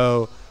 Yeah.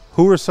 So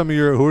who are some of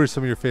your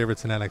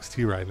favorites in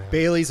NXT right now?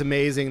 Bailey's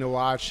amazing to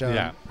watch.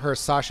 Yeah. Her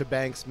Sasha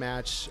Banks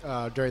match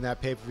during that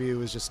pay-per-view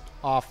was just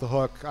off the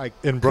hook.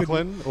 In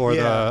Brooklyn or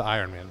the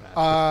Iron Man match?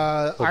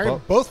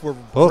 Both were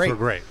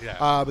great.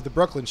 Yeah. But the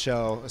Brooklyn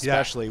show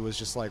especially was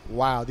just like,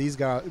 wow, these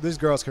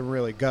girls can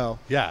really go.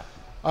 Yeah.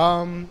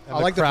 I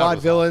like the crowd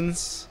was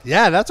Vaudevillains.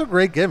 Yeah, that's a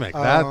great gimmick.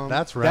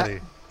 That's ready.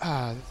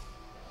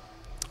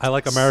 I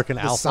like American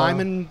the Alpha.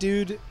 Simon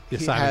dude. Yeah,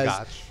 he Simon has-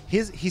 Gotch.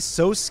 He's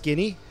so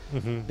skinny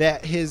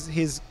that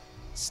his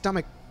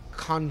stomach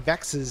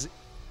concaves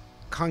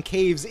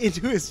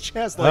into his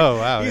chest. Like, Oh,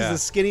 wow, He's yeah. the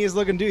skinniest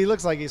looking dude. He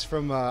looks like he's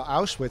from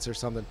Auschwitz or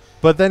something.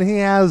 But then he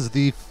has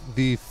the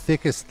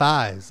thickest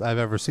thighs I've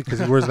ever seen because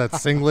he wears that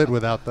singlet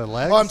without the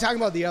legs. Oh, I'm talking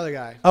about the other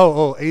guy.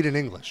 Oh, Aiden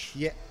English.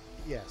 Yeah.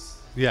 Yes.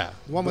 Yeah.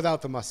 The one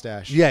without the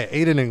mustache. Yeah,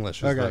 Aiden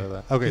English. Is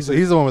Okay. so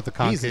he's the one with the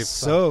concave. He's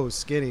side. so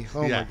skinny.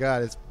 Oh Yeah. my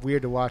god, it's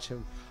weird to watch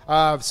him.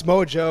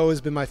 Samoa Joe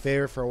has been my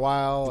favorite for a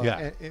while.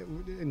 Yeah.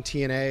 In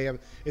TNA,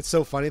 it's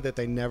so funny that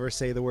they never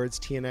say the words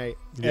TNA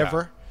Yeah.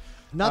 ever.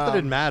 Not that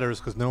it matters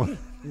because no one,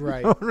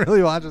 Right. no one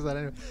really watches that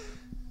anyway.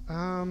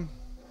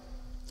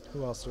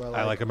 Who else do I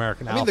like? I like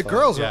American I mean, Alpha. the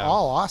girls Yeah. are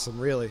all awesome,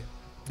 really.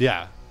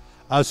 Yeah.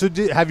 So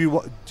do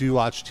you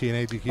watch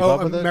TNA? Do you keep Oh,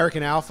 up with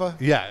American Alpha.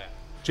 it? Yeah.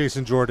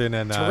 Jason Jordan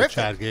and Terrific.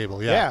 Chad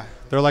Gable. Yeah. Yeah.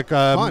 They're like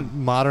Fun.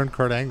 modern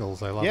Kurt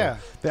Angles. I love Yeah.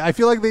 it. I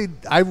feel like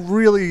I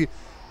really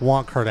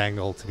want Kurt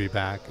Angle to be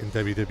back in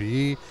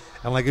WWE.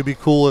 And like it'd be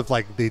cool if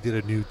like they did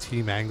a new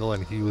team angle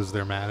and he was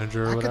their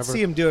manager or I whatever. could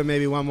see him doing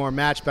maybe one more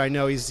match, but I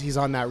know he's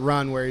on that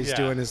run where he's Yeah.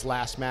 doing his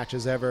last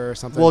matches ever or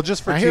something. Well,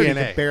 just for I heard he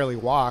TNA. could barely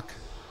walk.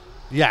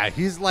 Yeah,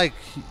 he's like,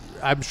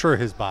 I'm sure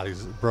his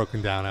body's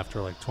broken down after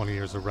like 20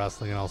 years of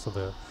wrestling and also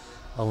the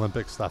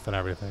Olympic stuff and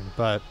everything.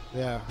 But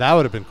Yeah. that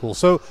would have been cool.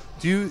 So,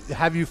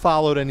 have you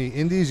followed any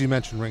indies? You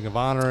mentioned Ring of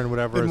Honor and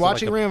whatever. Been Is it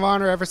watching like Ring of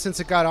Honor ever since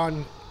it got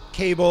on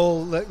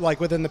cable.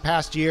 Like within the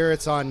past year,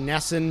 it's on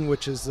Nessun,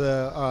 which is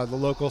the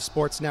local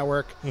sports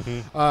network.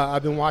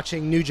 I've been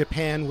watching New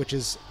Japan, which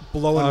is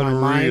blowing my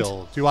mind.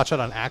 Unreal. Do you watch it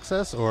on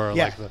Access or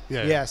Yeah. like the?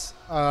 Yeah. Yes.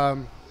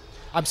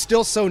 I'm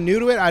still so new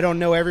to it. I don't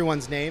know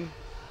everyone's name.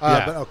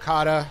 Yeah. But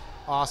Okada,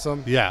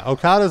 awesome. Yeah.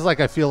 Okada's like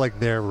I feel like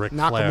they're Ric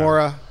Flair.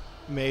 Nakamura,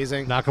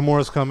 amazing.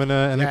 Nakamura's coming to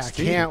Yeah, I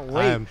NXT. can't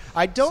wait. I'm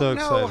I don't so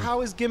know excited.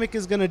 how his gimmick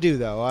is going to do,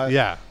 though.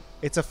 Yeah.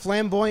 It's a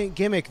flamboyant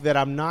gimmick that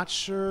I'm not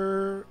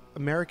sure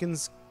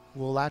Americans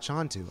will latch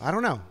onto. I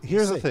don't know.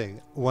 Here's We'll the see.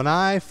 thing. When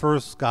I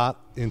first got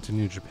into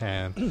New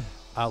Japan,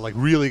 like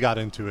really got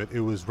into it, it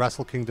was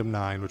Wrestle Kingdom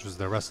 9, which was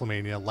their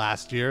WrestleMania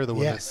last year, the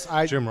one Yes,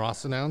 that Jim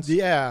Ross announced.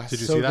 Yeah,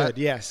 Did you so see that? good.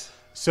 Yes.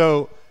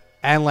 So,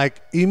 and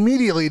like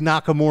immediately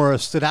Nakamura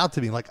stood out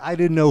to me. Like I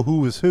didn't know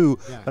who was who,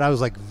 Yeah. but I was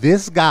like,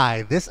 this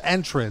guy, this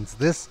entrance,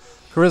 this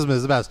charisma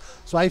is the best.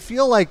 So I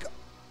feel like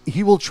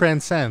he will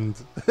transcend.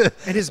 And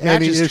his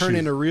any matches turn issues.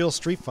 into real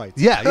street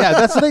fights. Yeah,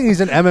 that's the thing.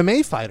 He's an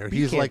MMA fighter.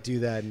 You He's can't like, do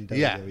that in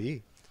Yeah.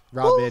 WWE.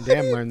 Rob Van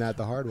Dam learned that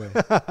the hard way.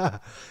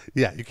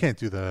 yeah, you can't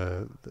do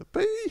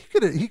but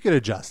he could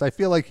adjust. I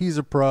feel like he's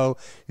a pro.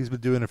 He's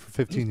been doing it for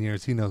 15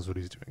 years. He knows what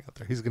he's doing out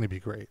there. He's going to be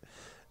great.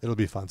 It'll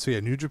be fun. So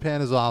yeah, New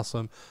Japan is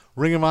awesome.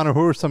 Ring of Honor.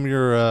 Who are some of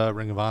your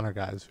Ring of Honor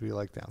guys who you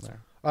like down there?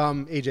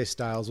 AJ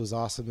Styles was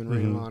awesome in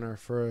Ring of Honor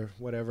for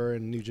whatever,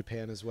 and New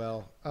Japan as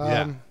well.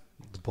 Yeah,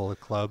 the Bullet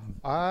Club.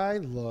 I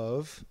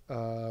love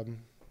the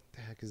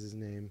heck is his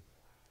name?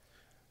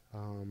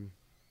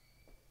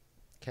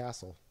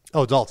 Castle.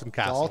 Oh, Dalton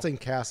Castle. Dalton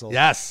Castle.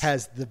 Yes.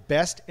 has the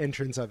best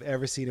entrance I've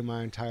ever seen in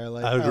my entire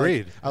life.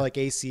 Agreed. I like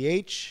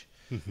ACH.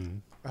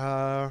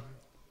 I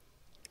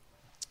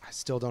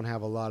still don't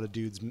have a lot of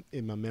dudes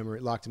in my memory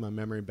locked in my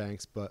memory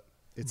banks, but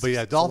it's. But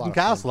yeah, it's a lot Dalton of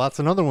fun. Castle. That's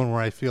another one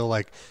where I feel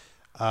like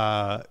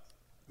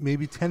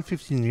maybe 10,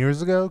 15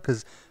 years ago,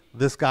 because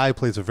this guy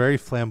plays a very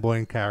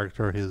flamboyant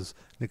character. His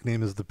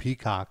nickname is the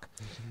Peacock,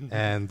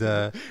 and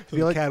I From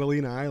feel like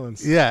Catalina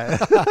Islands. yeah.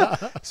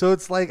 So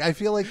it's like I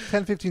feel like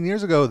 10, 15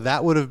 years ago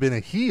that would have been a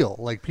heel.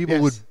 Like people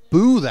Yes. would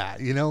boo that,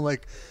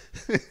 like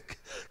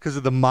because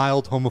of the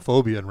mild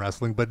homophobia in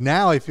wrestling. But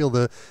now I feel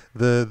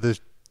the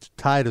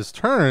tide has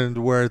turned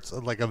where it's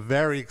like a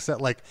very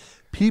like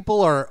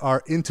people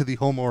are into the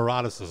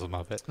homoeroticism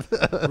of it.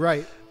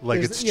 Right. Like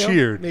There's, it's you know,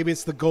 cheered. maybe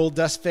it's the Gold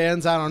Dust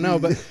fans. I don't know,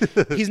 but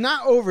he's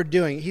not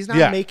overdoing it. He's not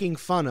Yeah. making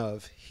fun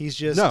of. He's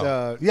just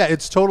No, yeah,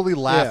 it's totally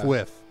laugh yeah.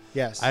 with.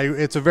 Yes.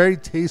 It's a very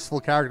tasteful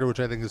character, which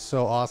I think is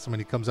so awesome.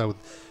 And he comes out with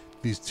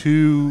these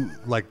two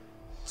like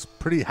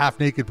pretty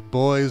half-naked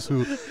boys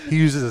who he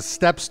uses as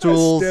step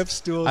stools. Step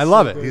stools, I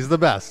love so it. good. He's the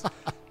best.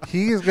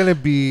 He is going to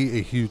be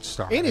a huge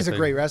star. and he's I a think.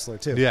 great wrestler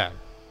too. Yeah.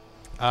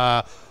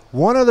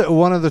 One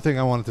other thing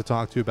I wanted to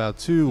talk to you about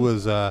too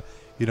was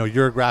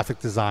you're a graphic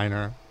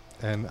designer,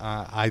 and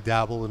I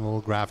dabble in a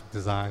little graphic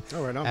design.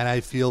 Oh, right on. And I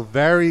feel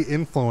very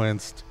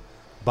influenced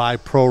by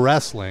pro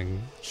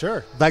wrestling.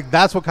 Sure. Like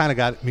that's what kind of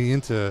got me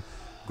into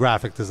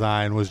graphic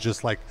design was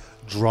just like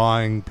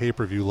drawing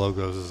pay-per-view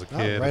logos as a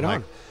kid. right and, on.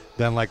 like,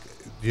 then like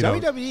you know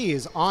WWE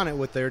is on it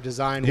with their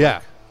design work.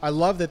 Yeah. I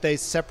love that they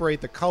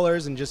separate the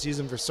colors and just use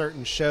them for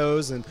certain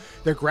shows, and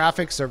their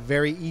graphics are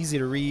very easy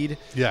to read.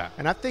 Yeah.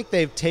 And I think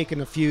they've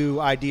taken a few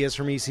ideas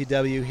from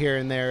ECW here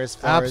and there as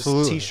far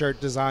Absolutely. as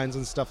T-shirt designs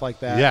and stuff like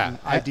that. Yeah. And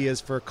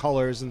ideas for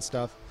colors and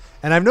stuff.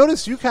 And I've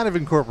noticed you kind of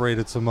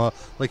incorporated some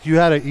like you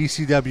had an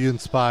ECW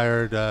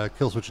inspired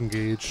Killswitch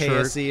Engage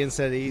shirt. KSE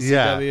instead of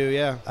ECW,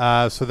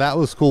 yeah. So that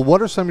was cool.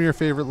 What are some of your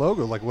favorite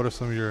logos? Like, what are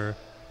some of your?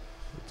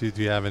 Do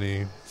you have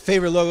any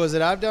Favorite logos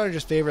that I've done, or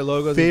just favorite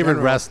logos? in favorite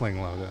general?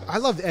 wrestling logos? I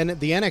love the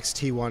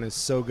NXT one is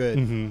so good.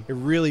 Mm-hmm. It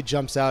really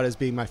jumps out as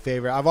being my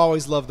favorite. I've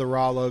always loved the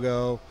Raw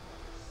logo.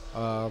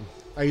 I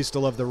used to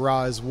love the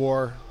Raw is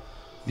War.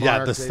 Yeah,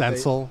 mark. the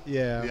stencil.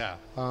 Yeah.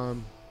 Yeah.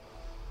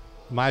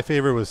 My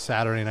favorite was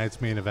Saturday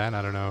Night's Main Event.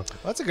 I don't know.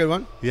 That's a good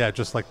one. Yeah,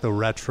 just like the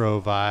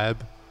retro vibe,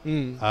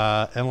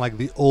 Mm. and like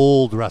the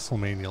old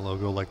WrestleMania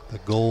logo, like the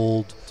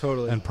gold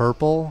Totally. and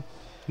purple.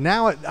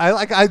 Now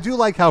I do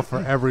like how for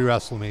every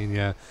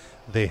WrestleMania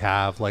they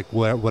have like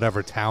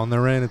whatever town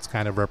they're in, it's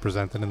kind of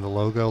represented in the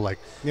logo. Like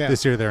Yeah.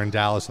 this year they're in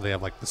Dallas, so they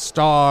have like the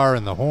star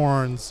and the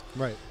horns.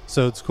 Right.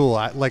 So it's cool.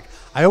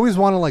 I always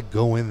want to like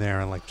go in there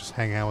and like just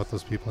hang out with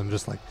those people and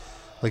just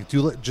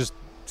just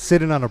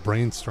sit in on a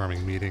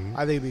brainstorming meeting.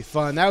 I think it'd be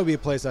fun. That would be a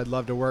place I'd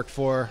love to work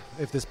for.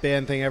 If this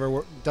band thing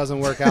ever doesn't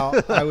work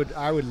out,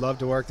 I would love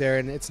to work there,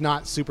 and it's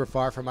not super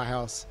far from my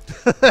house.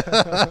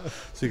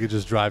 So you could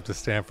just drive to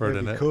Stanford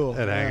That'd and be cool,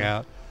 and hang yeah.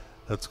 out.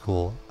 That's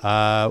cool.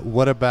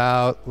 What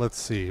about? Let's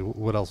see.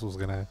 What else was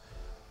gonna?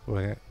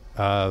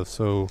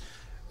 So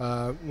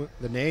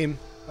The name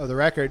of the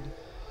record,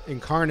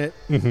 Incarnate.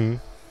 Mm-hmm.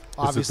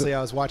 Obviously,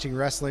 I was watching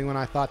wrestling when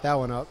I thought that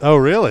one up. Oh,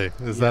 really?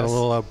 Is that a Yes.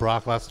 little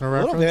Brock Lesnar A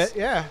reference? little bit,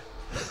 yeah.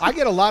 I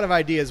get a lot of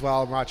ideas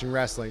while I'm watching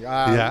wrestling.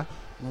 Yeah.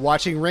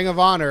 Watching Ring of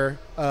Honor.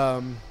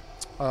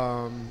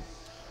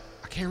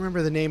 I can't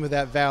remember the name of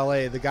that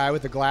valet, the guy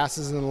with the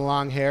glasses and the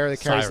long hair that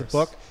carries Cyrus. the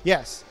book.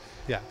 Yes.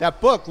 Yeah. That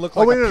book looked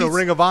Oh, like wait, a no, pizza.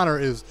 Ring of Honor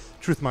is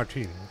Truth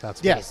Martini. That's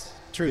what Yes,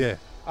 true.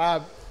 Yeah.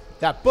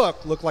 That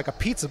book looked like a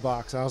pizza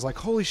box. I was like,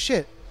 holy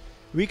shit,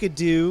 we could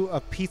do a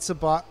pizza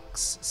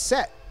box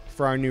set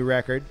for our new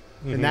record.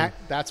 Mm-hmm. And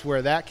that's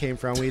where that came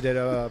from. We did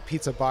a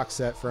pizza box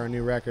set for our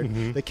new record.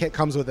 Mm-hmm. The kit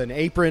comes with an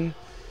apron.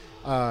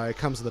 It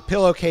comes with a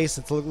pillowcase.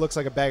 It looks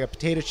like a bag of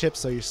potato chips,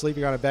 so you're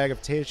sleeping on a bag of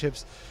potato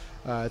chips.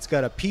 It's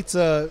got a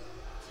pizza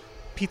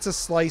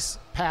slice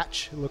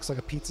patch. It looks like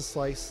a pizza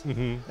slice.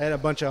 Mm-hmm. And a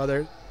bunch of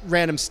other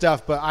random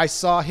stuff. But I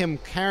saw him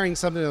carrying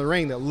something in the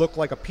ring that looked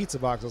like a pizza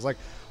box. I was like,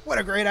 what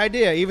a great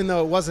idea. Even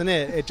though it wasn't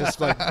it. It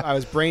just like I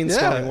was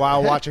brainstorming Yeah.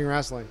 while watching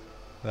wrestling.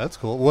 That's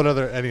cool.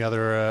 Any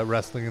other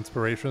wrestling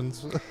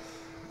inspirations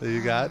that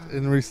you got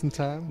in recent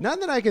time? None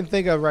that I can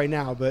think of right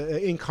now, but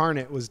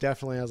Incarnate was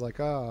definitely, I was like,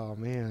 oh,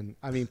 man.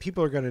 I mean,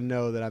 people are going to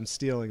know that I'm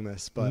stealing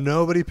this, but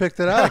Nobody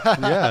picked it up.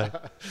 Yeah,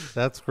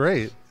 that's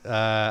great.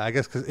 I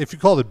guess because if you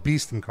called it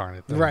Beast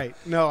Incarnate, then right.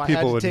 No, I had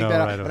people to would take know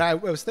that out. right away. But I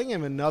was thinking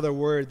of another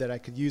word that I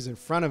could use in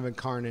front of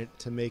Incarnate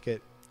to make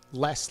it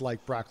less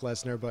like Brock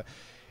Lesnar, but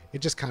it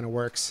just kind of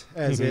works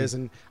as Mm-hmm. is.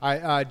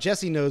 And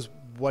Jesse knows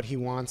what he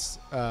wants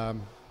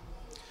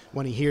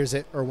when he hears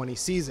it or when he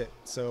sees it.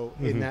 So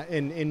Mm-hmm.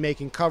 in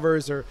making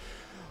covers or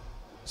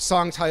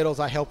song titles,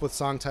 I help with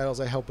song titles.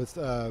 I help with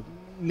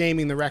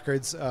naming the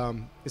records.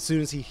 As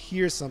soon as he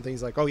hears something,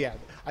 he's like, oh, yeah,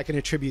 I can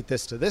attribute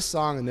this to this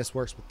song, and this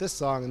works with this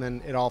song, and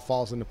then it all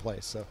falls into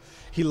place. So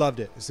he loved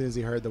it as soon as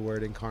he heard the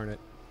word Incarnate.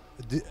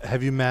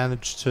 Have you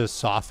managed to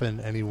soften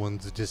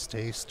anyone's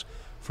distaste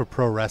for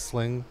pro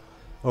wrestling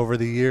over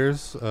the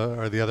years?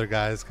 Are the other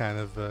guys kind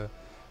of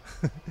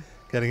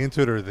getting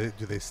into it, or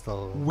do they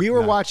still? We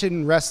were not?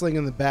 watching wrestling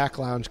in the back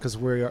lounge because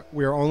we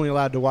are only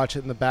allowed to watch it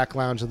in the back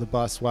lounge of the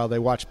bus while they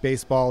watch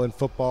baseball and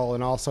football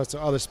and all sorts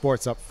of other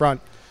sports up front.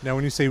 Now,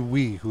 when you say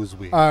we, who's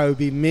we? It would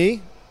be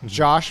me,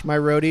 Josh, my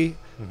roadie,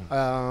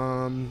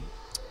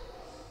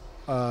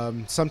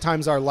 Mm-hmm.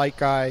 sometimes our light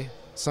guy,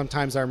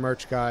 sometimes our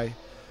merch guy.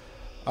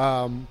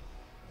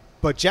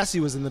 But Jesse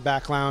was in the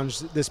back lounge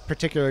this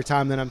particular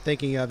time that I'm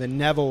thinking of, and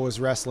Neville was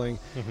wrestling.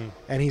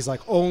 And he's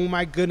like, oh,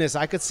 my goodness,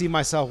 I could see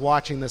myself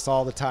watching this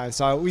all the time.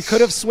 So we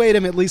could have swayed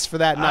him at least for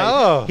that night.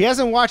 Oh. He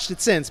hasn't watched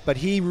it since, but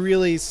he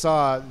really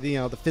saw the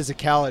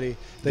physicality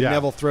that Yeah.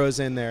 Neville throws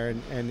in there,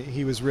 and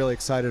he was really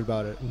excited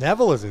about it.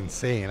 Neville is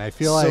insane. I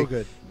feel So like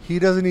good. he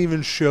doesn't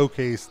even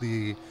showcase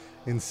the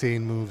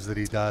insane moves that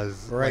he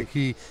does. Right.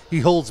 Like he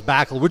holds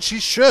back, which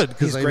he should.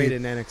 He's I great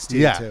mean, in NXT,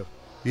 yeah. too.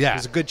 Yeah,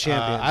 He's a good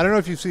champion. I don't know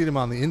if you've seen him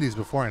on the Indies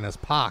before and as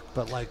Pac,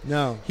 but like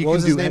No. he What can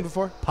was his do name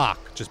before? Pac,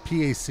 just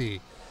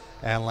PAC,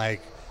 and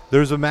like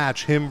there's a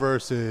match him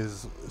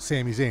versus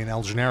Sami Zayn,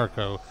 El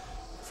Generico,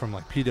 from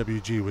like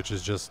PWG, which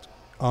is just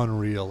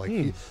unreal.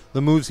 Like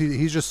the moves,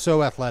 he's just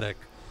so athletic.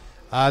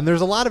 And there's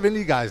a lot of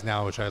indie guys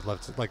now, which I'd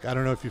love to like. I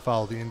don't know if you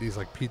follow the indies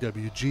like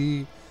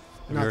PWG.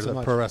 Have Not you heard so of the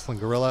much. Pro Wrestling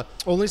Gorilla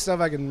Only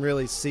stuff I can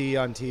really see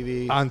on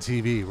TV. on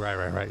TV?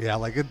 Right. Yeah,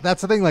 like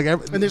that's the thing. Like,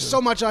 and there's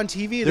so much on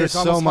TV that there's it's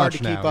almost so hard much to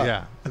keep now. up.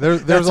 Yeah,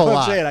 there's That's a what I'm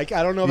lot. saying. I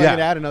don't know if I Yeah. can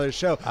add another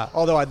show.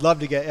 Although I'd love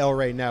to get El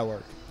Rey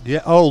Network.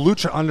 Yeah. Oh,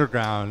 Lucha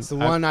Underground. It's the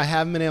one I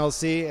haven't been able to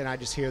see, and I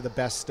just hear the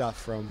best stuff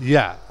from.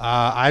 Yeah,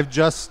 I've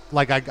just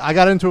like I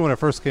got into it when it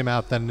first came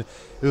out. Then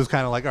it was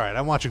kind of like, all right,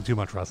 I'm watching too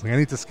much wrestling. I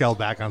need to scale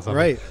back on something.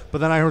 Right. But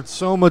then I heard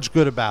so much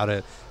good about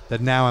it that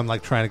now I'm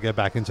like trying to get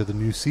back into the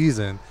new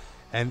season.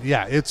 And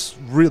yeah, it's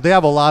they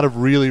have a lot of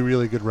really,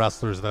 really good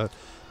wrestlers that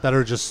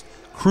are just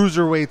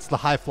cruiserweights, the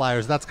high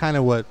flyers. That's kind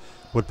of what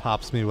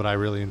pops me. What I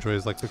really enjoy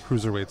is like the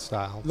cruiserweight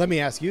style. Let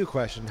me ask you a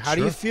question. How do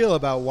Sure. you feel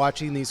about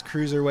watching these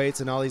cruiserweights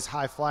and all these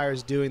high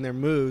flyers doing their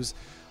moves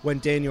when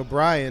Daniel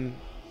Bryan,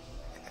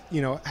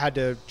 had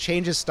to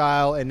change his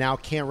style and now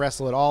can't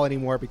wrestle at all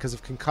anymore because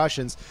of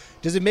concussions?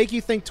 Does it make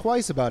you think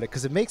twice about it?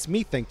 Because it makes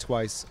me think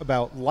twice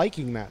about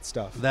liking that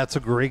stuff. That's a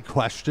great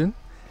question,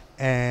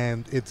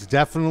 and it's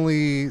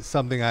definitely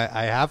something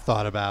I have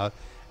thought about,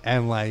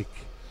 and like,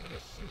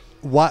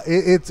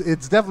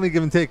 it's definitely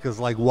give and take. Because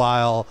like,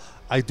 while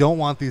I don't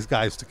want these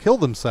guys to kill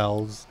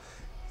themselves,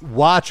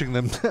 watching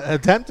them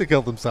attempt to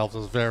kill themselves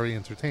is very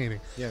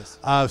entertaining. Yes.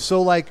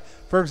 So like,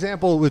 for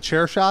example, with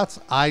chair shots,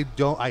 I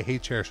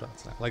hate chair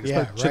shots now. Like,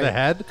 Yeah, to the right.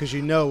 head, 'Cause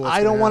you know what's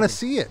I don't gonna want to happen.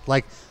 see it.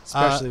 Like,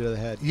 Especially to the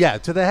head. Yeah,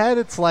 to the head,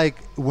 it's like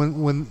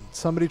when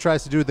somebody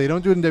tries to do it, they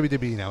don't do it in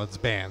WWE now; it's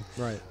banned.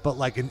 Right. But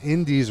like in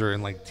Indies or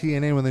in like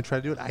TNA, when they try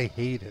to do it, I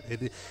hate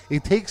it.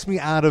 It takes me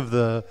out of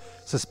the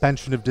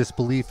suspension of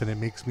disbelief, and it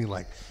makes me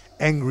like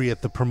angry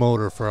at the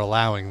promoter for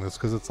allowing this,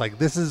 because it's like,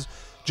 this is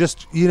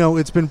just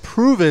it's been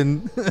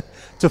proven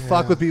to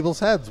fuck with people's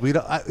heads.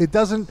 It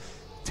doesn't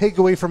take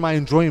away from my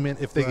enjoyment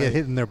if they Right. get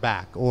hit in their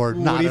back or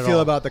not. What do you at feel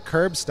all. about the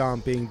curb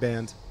stomp being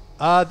banned?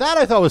 That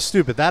I thought was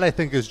stupid. That I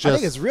think is just. I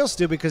think it's real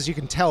stupid because you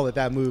can tell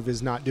that move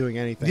is not doing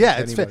anything. Yeah,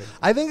 to it's. anybody.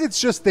 I think it's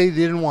just they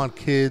didn't want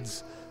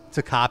kids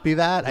to copy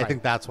that. I Right.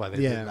 think that's why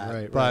they Yeah, did that.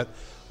 right, But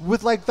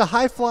with like the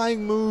high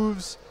flying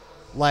moves,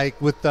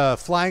 like with the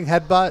flying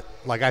headbutt,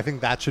 like I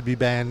think that should be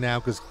banned now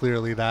because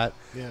clearly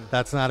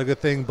that's not a good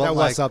thing. But That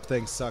like, what's up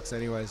thing sucks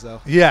anyways, though.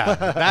 yeah,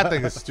 that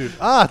thing is stupid.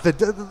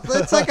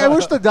 It's like I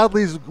wish the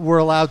Dudleys were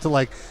allowed to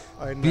like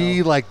I know.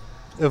 be like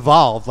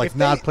evolved, like If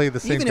not they- play the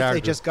same even character.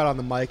 if they just got on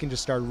the mic and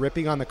just started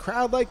ripping on the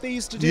crowd like they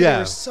used to do, Yeah. they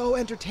were so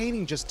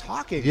entertaining just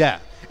talking. Yeah.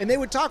 And they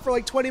would talk for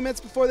like 20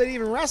 minutes before they'd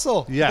even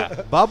wrestle. Yeah,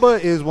 Bubba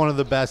is one of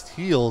the best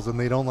heels, and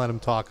they don't let him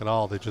talk at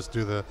all. They just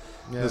do the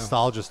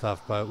nostalgia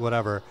stuff, but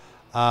whatever.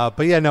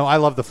 But yeah, no, I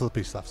love the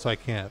flippy stuff, so I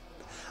can't.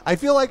 I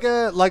feel like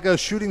a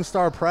shooting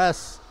star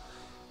press.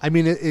 I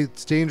mean,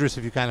 it's dangerous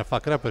if you kind of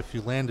fuck it up, but if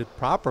you land it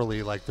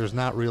properly, like there's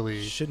not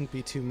really. Shouldn't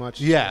be too much.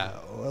 Yeah,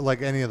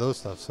 like any of those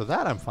stuff. So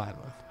that I'm fine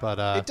with. But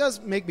It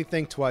does make me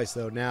think twice,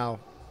 though, now.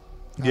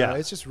 Yeah.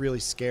 It's just really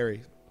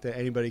scary that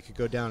anybody could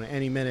go down at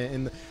any minute.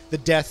 And the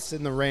deaths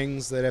in the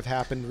rings that have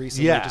happened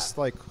recently, Yeah. just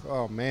like,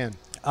 oh, man.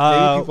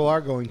 Uh, Maybe people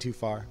are going too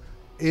far.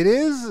 it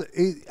is.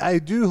 I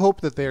do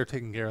hope that they are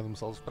taking care of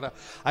themselves, but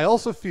I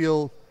also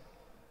feel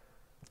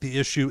the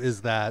issue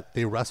is that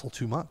they wrestle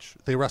too much.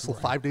 They wrestle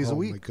 5 days a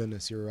week. Oh, my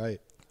goodness, you're right.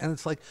 And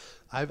it's like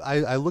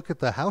I look at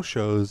the house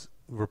shows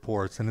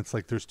reports, and it's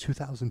like there's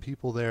 2,000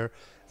 people there.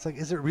 It's like,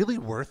 is it really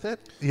worth it?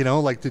 You know,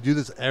 like to do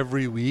this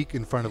every week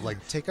in front of like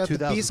Take out the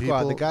 2,000 B squad,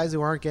 the people? guys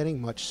who aren't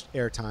getting much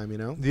airtime, you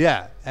know?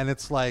 Yeah, and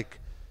it's like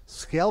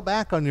scale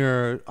back on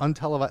your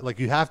untelevised. Like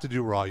you have to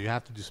do Raw, you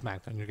have to do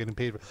SmackDown. You're getting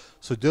paid for,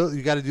 so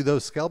you got to do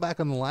those. Scale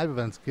back on the live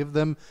events. Give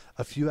them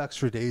a few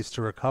extra days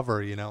to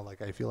recover. You know,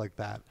 like I feel like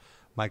that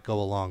might go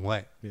a long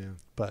way. Yeah.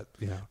 But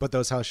you know, But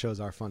those house shows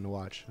are fun to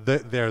watch.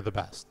 they're the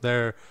best.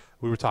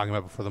 We were talking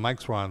about before the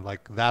mics were on.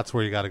 Like that's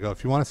where you got to go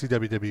if you want to see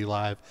WWE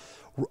live.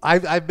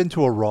 I've been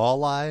to a Raw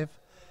live,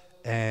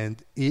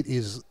 and it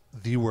is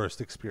the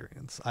worst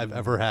experience I've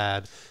ever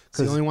had. It's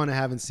the only one I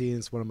haven't seen.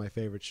 It's one of my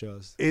favorite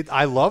shows.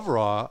 I love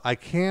Raw. I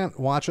can't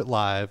watch it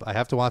live. I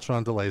have to watch it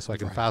on delay so I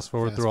can fast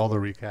forward through all the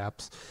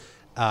recaps.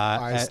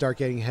 I start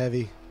getting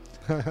heavy.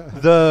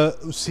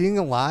 Seeing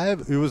it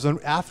live, it was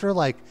after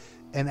like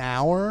an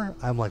hour.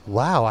 I'm like,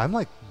 wow, I'm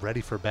like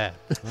ready for bed.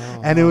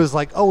 And it was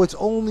like, oh, it's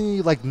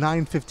only like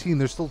 9:15.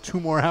 There's still 2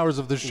 more hours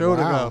of the show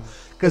to Wow. go.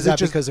 Is that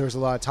just because there was a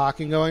lot of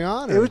talking going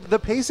on? it or- was, the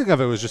pacing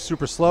of it was just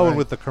super slow, and Right.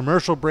 with the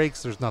commercial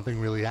breaks, there's nothing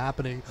really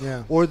happening.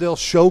 Yeah. Or they'll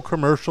show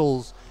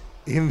commercials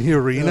in the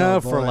arena Oh,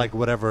 for boy. like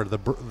whatever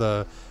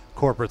the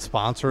corporate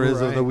sponsor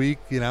is of the Right. week,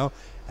 you know.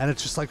 And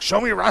it's just like,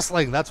 show me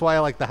wrestling. That's why I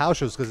like the house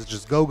shows, because it's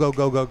just go, go,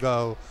 go, go,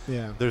 go.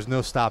 Yeah. There's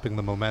no stopping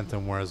the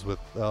momentum. Whereas with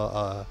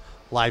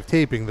live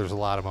taping, there's a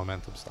lot of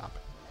momentum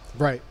stopping.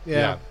 Right. Yeah.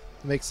 Yeah.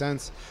 Makes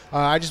sense.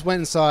 I just went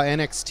and saw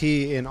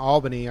NXT in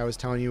Albany. I was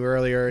telling you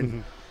earlier,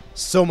 and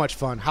so much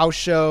fun. House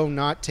show,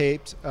 not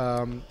taped.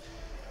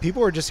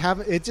 People were just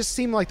having. It just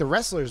seemed like the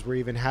wrestlers were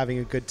even having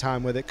a good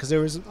time with it because there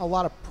was a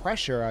lot of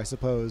pressure, I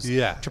suppose.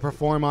 Yeah. To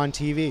perform on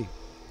TV.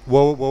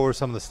 What were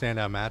some of the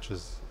standout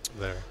matches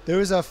there? There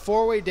was a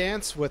 4-way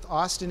dance with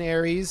Austin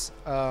Aries,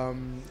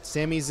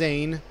 Sami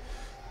Zayn,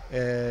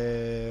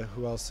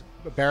 who else?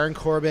 Baron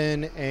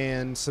Corbin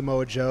and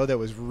Samoa Joe. That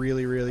was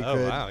really, really Oh,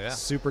 good. wow, yeah.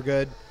 Super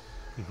good.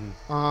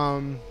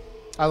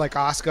 I like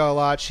Asuka a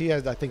lot. She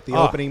had, I think, the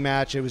opening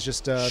match. It was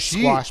just a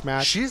squash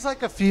match. She's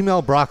like a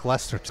female Brock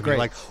Lesnar to me. great.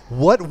 Like,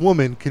 what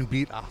woman can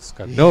beat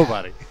Asuka?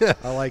 Nobody.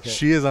 I like it.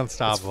 She is It's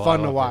unstoppable.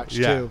 fun I to love her. watch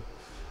Yeah. too.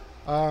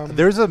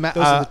 There's a Those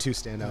are the two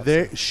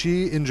standouts.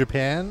 She in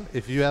Japan.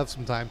 If you have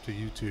some time to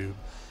YouTube,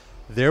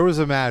 there was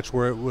a match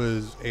where it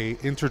was a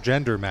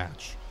intergender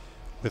match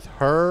with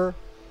her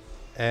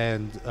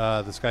and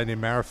this guy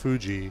named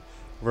Marufuji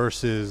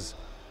versus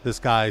this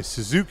guy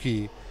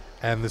Suzuki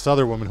and this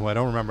other woman who I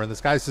don't remember. And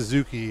this guy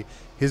Suzuki,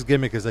 his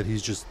gimmick is that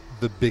he's just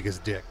the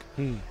biggest dick.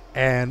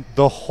 And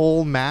the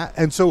whole match.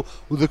 And so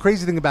the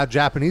crazy thing about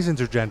Japanese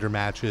intergender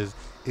matches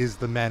is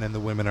the men and the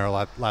women are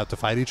allowed to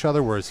fight each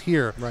other, whereas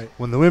here, Right.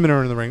 when the women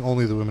are in the ring,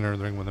 only the women are in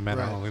the ring. When the men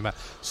Right. are only the men.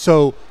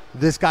 So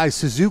this guy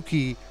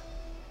Suzuki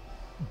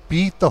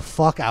beat the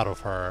fuck out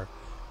of her,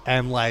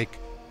 and like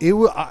it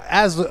was,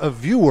 as a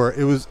viewer,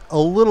 it was a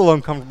little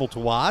uncomfortable to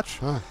watch.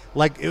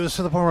 Like it was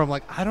to the point where I'm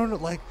like, I don't know,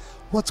 like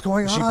what's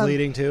going Was on? she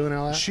bleeding too and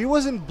all that? She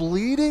wasn't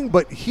bleeding,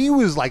 but he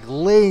was like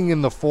laying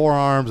in the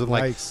forearms and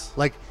Yikes.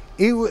 like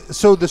it.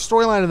 So the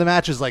storyline of the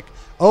match is like,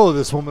 oh,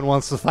 this woman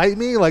wants to fight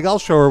me. Like I'll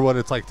show her what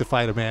it's like to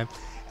fight a man,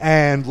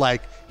 and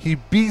like he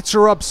beats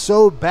her up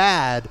so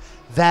bad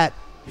that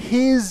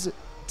his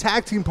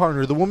tag team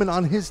partner, the woman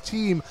on his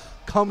team,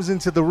 comes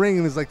into the ring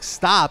and is like,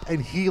 stop,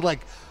 and he like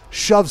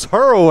shoves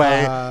her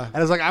away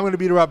and is like, I'm gonna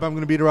beat her up. I'm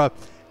gonna beat her up,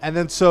 and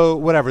then so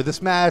whatever.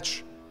 This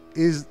match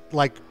is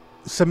like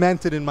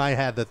cemented in my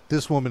head that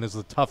this woman is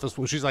the toughest.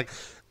 She's like,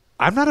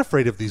 I'm not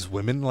afraid of these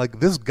women.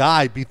 Like, this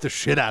guy beat the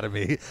shit out of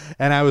me,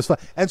 and I was fine.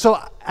 And so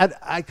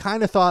I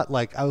kind of thought,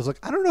 like, I was like,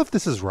 I don't know if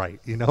this is right,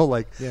 you know,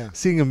 like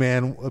seeing a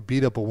man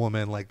beat up a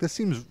woman, like, this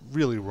seems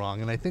really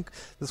wrong. And I think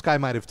this guy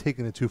might have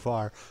taken it too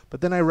far.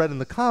 But then I read in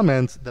the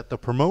comments that the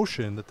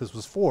promotion that this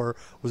was for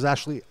was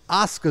actually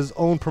Asuka's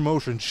own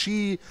promotion.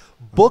 She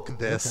booked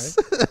this.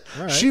 Okay.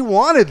 Right. She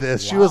wanted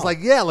this. Wow. She was like,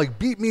 yeah, like,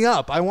 beat me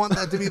up. I want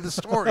that to be the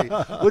story,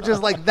 which is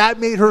like, that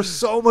made her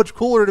so much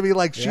cooler to be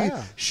like,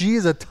 she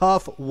is a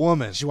tough woman.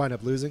 Did she wind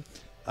up losing?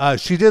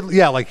 She did,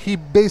 yeah. Like, he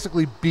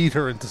basically beat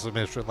her into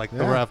submission. Like,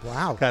 the ref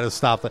kind of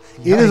stopped it.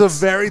 It is a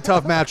very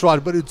tough match to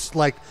watch, but it's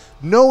like,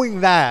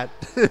 knowing that,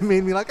 it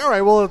made me like, all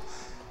right, well,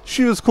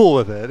 she was cool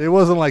with it. It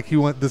wasn't like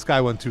this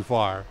guy went too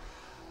far.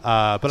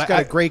 But she's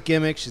got a great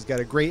gimmick. She's got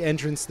a great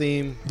entrance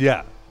theme.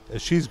 Yeah.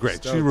 She's great.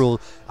 Stoked. She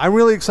ruled. I'm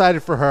really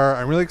excited for her.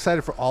 I'm really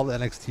excited for all the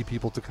NXT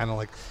people to kind of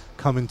like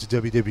come into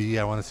WWE.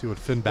 I want to see what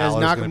Finn Balor is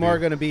going to be. Is Nakamura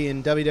going to be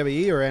in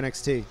WWE or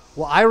NXT?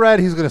 Well, I read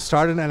he's going to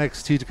start in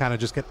NXT to kind of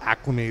just get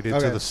acclimated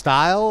to the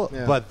style,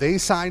 but they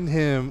signed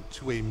him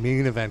to a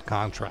main event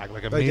contract,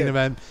 like a main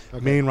event,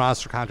 main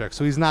roster contract.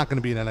 So he's not going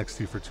to be in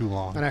NXT for too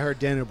long. And I heard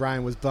Daniel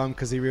Bryan was bummed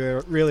because he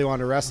really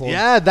wanted to wrestle.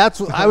 Yeah,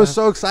 I was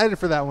so excited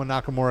for that when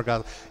Nakamura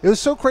got. It was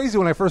so crazy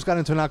when I first got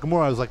into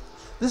Nakamura. I was like,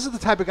 this is the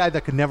type of guy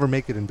that could never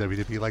make it in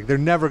WWE. Like, they're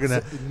never going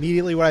to...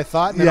 Immediately what I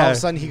thought, and then all of a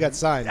sudden he got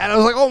signed. And I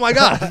was like, oh, my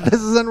God,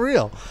 this is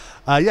unreal.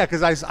 Yeah,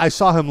 because I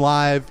saw him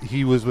live.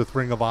 He was with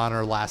Ring of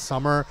Honor last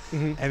summer,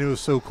 and it was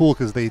so cool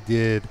because they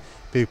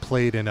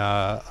played in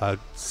a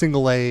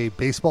single-A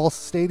baseball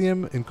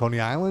stadium in Coney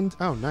Island.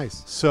 Oh,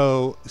 nice.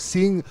 So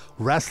seeing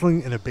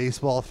wrestling in a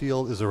baseball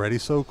field is already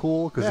so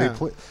cool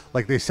because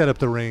they set up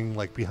the ring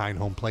like behind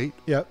home plate.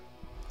 Yep.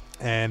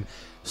 And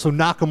so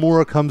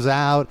Nakamura comes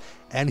out,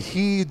 and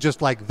he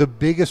just like the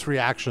biggest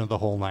reaction of the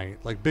whole night,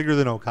 like bigger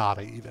than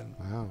Okada even.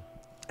 Wow.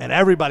 And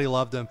everybody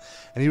loved him,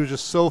 and he was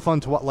just so fun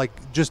to watch,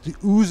 like just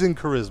oozing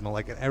charisma,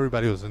 like, and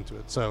everybody was into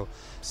it. So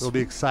it'll be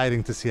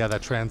exciting to see how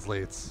that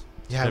translates.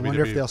 Yeah, I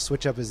wonder if they'll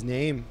switch up his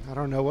name. I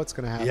don't know what's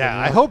going to happen. Yeah,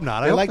 I hope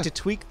not. They like to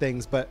tweak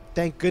things, but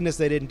thank goodness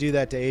they didn't do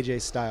that to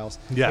AJ Styles.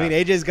 Yeah. I mean,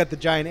 AJ's got the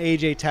giant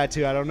AJ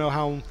tattoo. I don't know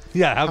how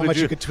much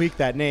you could tweak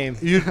that name.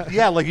 You'd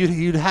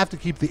have to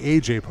keep the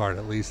AJ part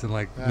at least, and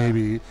like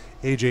maybe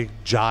AJ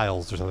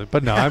Giles or something.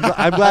 But no,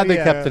 I'm glad they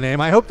kept the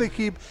name. I hope they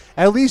keep,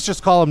 at least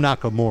just call him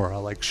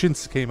Nakamura. Like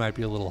Shinsuke might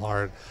be a little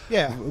hard.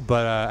 Yeah.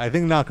 But I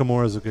think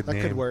Nakamura is a good name.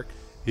 That could work.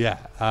 Yeah.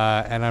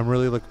 And I'm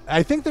really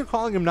I think they're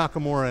calling him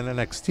Nakamura in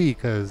NXT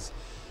because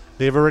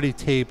they've already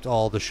taped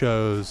all the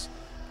shows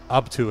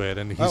up to it,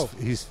 and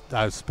he's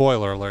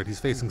spoiler alert, he's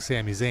facing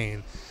Sami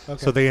Zayn.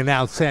 Okay. So they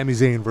announced Sami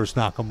Zayn versus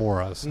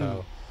Nakamura.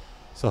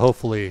 So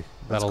hopefully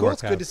that'll work out.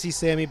 It's good to see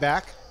Sami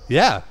back.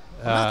 Yeah.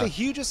 I'm not the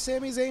hugest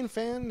Sami Zayn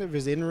fan of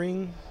his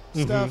in-ring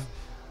stuff.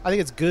 I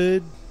think it's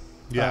good.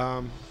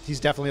 Yeah. He's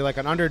definitely like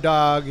an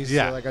underdog. He's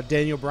like a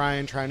Daniel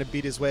Bryan trying to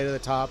beat his way to the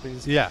top.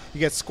 He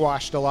gets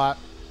squashed a lot.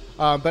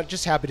 But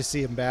just happy to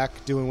see him back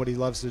doing what he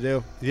loves to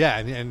do. Yeah,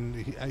 and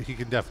he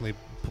can definitely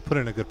put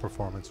in a good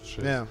performance, which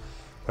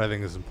I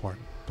think is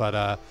important.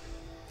 But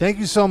thank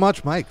you so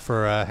much, Mike,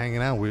 for hanging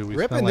out.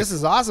 Rippin', this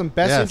is awesome.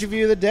 Best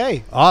interview of the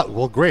day.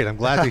 Well, great. I'm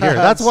glad to hear it.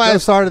 That's why I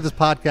started this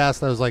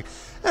podcast. I was like,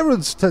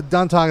 everyone's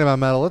done talking about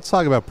metal. Let's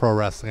talk about pro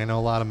wrestling. I know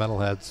a lot of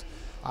metalheads.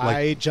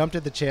 I jumped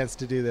at the chance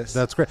to do this.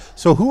 That's great.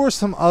 So who are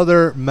some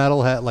other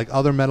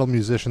other metal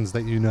musicians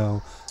that you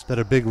know that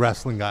are big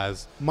wrestling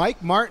guys?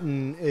 Mike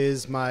Martin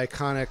is my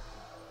kind of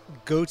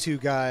go-to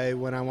guy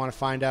when I want to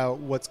find out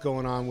what's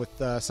going on with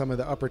some of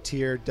the upper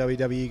tier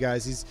WWE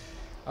guys. He's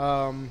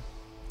what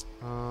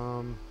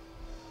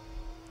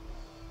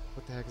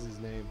the heck is his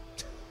name?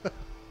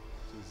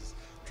 Jesus,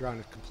 drawing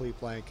a complete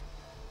blank.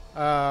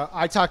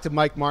 I talk to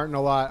Mike Martin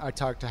a lot. I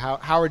talk to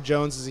Howard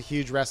Jones is a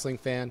huge wrestling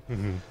fan.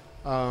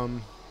 Who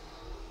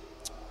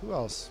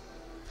else?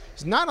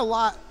 There's not a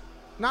lot,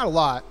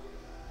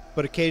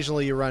 but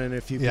occasionally you run into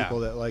a few people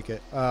that like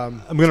it.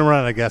 I'm going to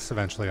run out of guests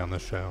eventually on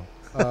this show.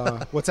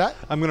 What's that?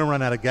 I'm going to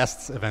run out of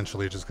guests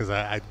eventually just because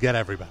I get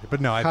everybody.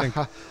 But no, I think,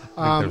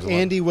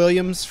 Andy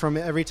Williams from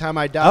Every Time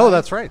I Die. Oh,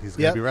 that's right. He's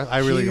going to be I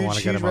really want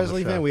to get him on the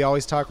show. Fan. We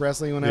always talk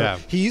wrestling whenever. Yeah.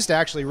 He used to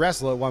actually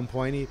wrestle at one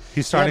point.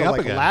 He's starting up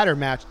again. Ladder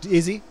match.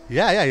 Is he?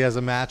 Yeah. He has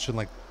a match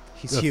in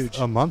he's huge.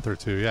 A month or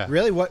two, yeah.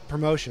 Really? What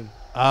promotion?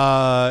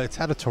 It's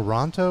out of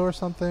Toronto or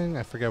something.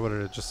 I forget what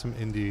it is. Just some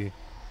indie.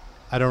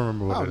 I don't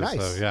remember what it is.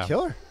 Nice. So, yeah.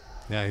 Killer.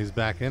 Yeah, he's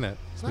back in it.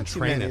 He's been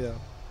training.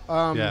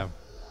 Though. Yeah.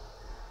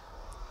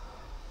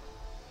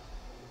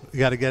 You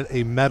got to get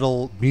a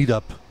metal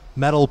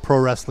pro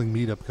wrestling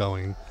meetup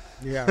going.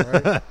 Yeah,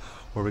 right.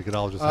 Where we could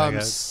all just hang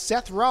out.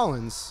 Seth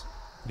Rollins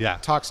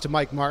talks to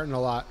Mike Martin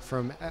a lot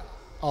from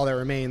All That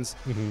Remains.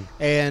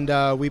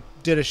 And we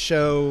did a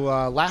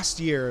show last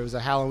year. It was a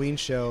Halloween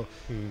show.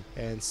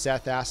 And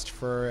Seth asked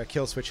for a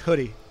Killswitch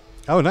hoodie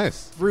Oh,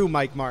 nice. through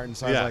Mike Martin.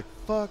 So I was Yeah. like,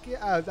 fuck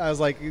yeah. I was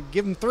like,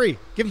 give him 3,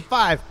 give him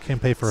 5.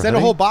 Can't pay for Send a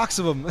a whole hoodie? box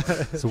of them.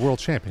 It's a world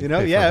champion. You know,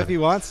 Pay for a yeah, if hoodie. he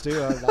wants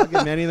to, I'll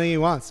give him anything he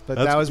wants. But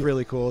That's that was cool.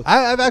 really cool.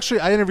 I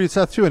interviewed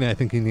Seth too, and I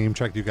think he name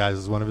checked you guys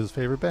as one of his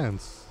favorite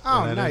bands.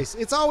 Oh, And I nice.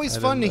 It's always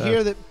I fun to didn't,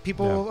 hear that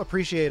people yeah.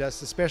 appreciate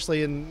us,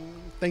 especially in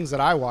things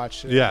that I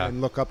watch Yeah. and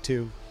look up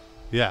to.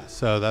 Yeah,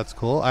 so that's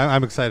cool.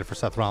 I'm excited for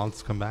Seth Rollins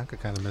to come back. I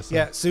kind of miss him.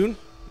 Yeah, soon.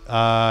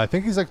 I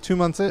think he's like 2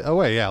 months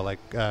away. Yeah, like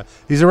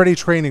he's already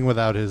training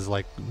without his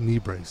like knee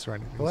brace or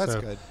anything. Well, that's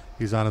so good.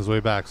 He's on his way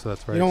back, so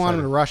that's very. You don't want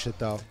him to exciting. rush it,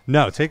 though.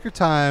 No, take your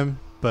time,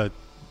 but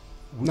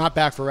Not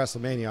back for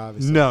WrestleMania,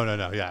 obviously. no.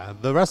 Yeah,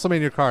 the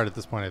WrestleMania card at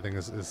this point, I think,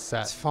 is It's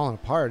set. falling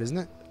apart, isn't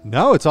it?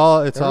 No, it's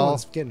all.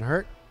 Everyone's getting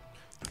hurt.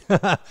 They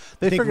Think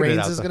figured it Reigns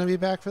out. is though. going to be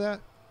back for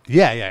that?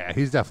 Yeah.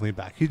 He's definitely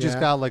back. He just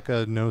Yeah. got like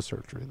a nose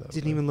surgery though.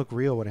 Didn't even look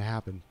real when it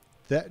happened.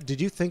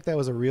 Did you think that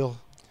was a real?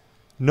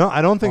 No,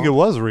 I don't think Oh. it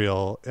was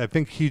real. I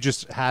think he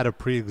just had a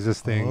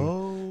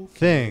pre-existing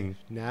thing,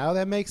 Now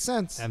that makes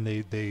sense. and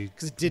they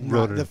Because it did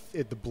wrote not.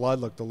 it. The blood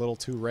looked a little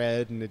too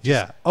red, and it just,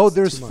 Yeah. Oh, it's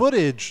there's too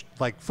much.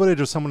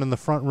 footage of someone in the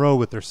front row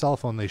with their cell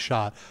phone they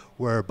shot,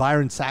 where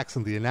Byron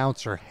Saxon, the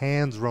announcer,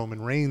 hands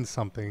Roman Reigns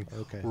something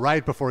Okay.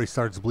 right before he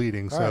starts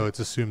bleeding. So All right. it's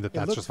assumed that It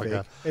that's looked just like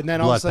fake. a And then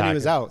all of a blood sudden he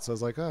was packet. out. So I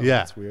was like, oh, Yeah.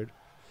 that's weird.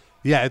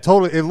 Yeah, it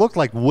looked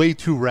like way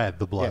too red,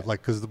 the blood, Yeah.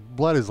 like because the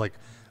blood is like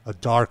a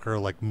darker,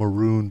 like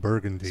maroon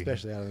burgundy.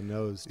 Especially out of the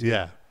nose. too.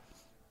 Yeah,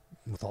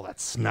 with all that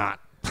snot.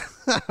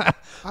 I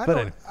But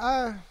don't.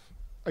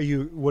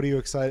 anyway. What are you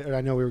excited?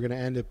 I know we were going to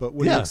end it, but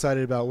what are Yeah. you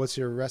excited about? What's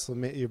your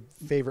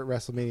favorite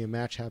WrestleMania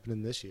match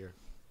happening this year?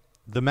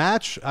 The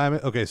match,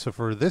 okay. So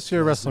for this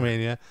year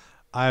WrestleMania,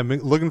 I'm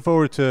looking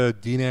forward to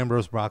Dean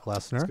Ambrose, Brock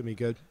It's Lesnar. gonna be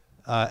good.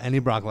 Any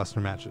Brock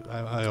Lesnar match,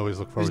 I always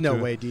look forward There's to.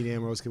 no way Dean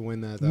Ambrose can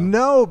win that though.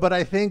 No, but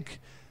I think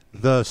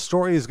the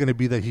story is going to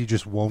be that he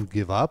just won't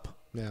give up,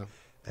 No.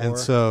 and Or-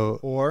 so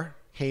or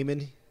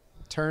Heyman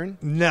turn.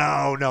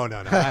 no.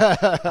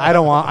 I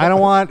don't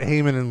want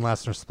Heyman and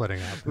Lesnar splitting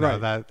up. No,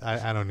 Right. that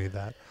I don't need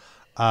that.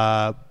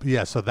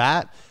 Yeah, so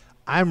that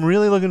I'm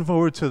really looking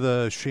forward to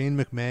the Shane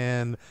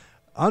McMahon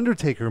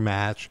Undertaker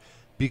match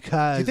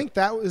because Do you think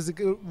that was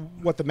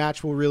what the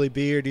match will really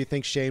be, or do you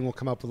think Shane will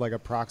come up with like a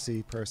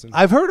proxy person?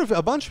 I've heard of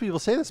a bunch of people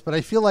say this, but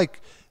I feel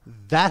like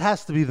that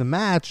has to be the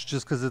match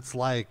just because it's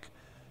like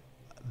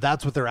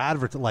that's what they're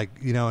advertising, like,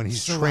 you know, and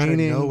he's So out of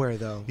training. nowhere,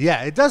 though.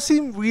 Yeah, it does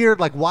seem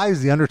weird. Like, why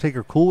is the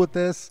Undertaker cool with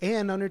this?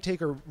 And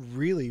Undertaker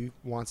really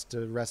wants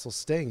to wrestle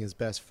Sting, his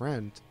best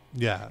friend.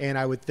 Yeah. And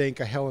I would think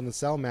a Hell in a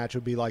Cell match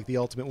would be like the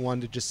ultimate one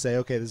to just say,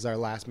 okay, this is our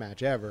last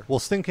match ever. Well,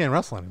 Sting can't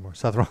wrestle anymore.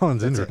 Seth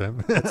Rollins injured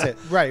him. That's it.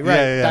 Right.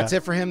 Yeah. That's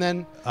it for him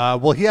then.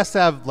 Well, he has to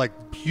have like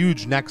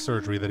huge neck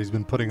surgery that he's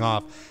been putting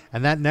off,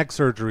 and that neck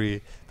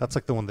surgery, that's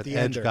like the one that The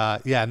Edge ender.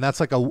 got. Yeah, and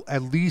that's like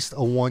at least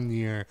a 1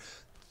 year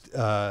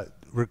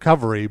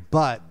recovery.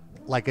 But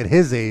like at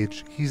his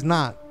age, he's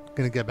not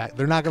gonna get back.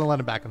 They're not gonna let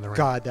him back in the ring.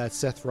 God, that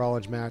Seth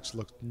Rollins match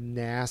looked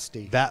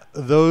nasty.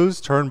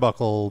 Those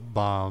turnbuckle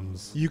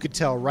bombs. You could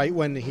tell right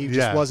when he just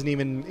Yeah. wasn't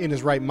even in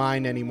his right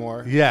mind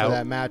anymore Yeah. for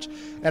that match.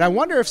 And I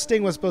wonder if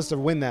Sting was supposed to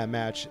win that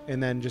match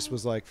and then just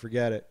was like,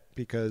 forget it,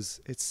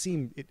 because it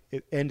seemed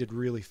it ended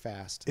really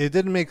fast. It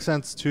didn't make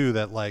sense too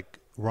that like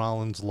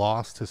Rollins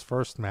lost his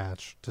first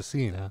match to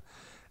Cena,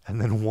 and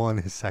then won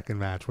his second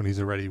match when he's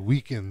already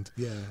weakened.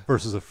 Yeah.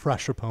 Versus a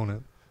fresh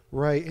opponent.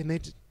 Right, and they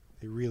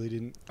really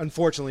didn't,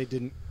 unfortunately,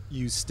 didn't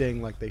use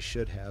Sting like they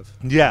should have.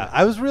 Yeah,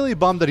 I was really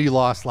bummed that he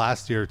lost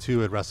last year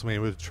too at WrestleMania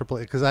with Triple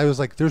H, because I was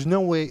like, "There's no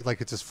way!" Like,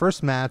 it's his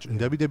first match in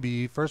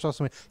WWE, first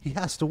WrestleMania. He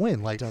has to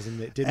win. Like, It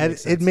didn't and make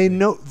sense it made to me.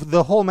 no.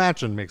 The whole match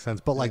didn't make sense,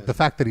 but like Yeah. the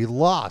fact that he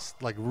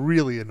lost, like,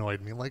 really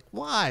annoyed me. Like,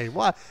 why?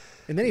 Why?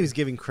 And then he was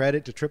giving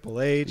credit to Triple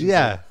H. He's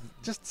Yeah, like,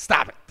 just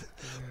stop it.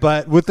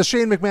 But with the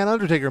Shane McMahon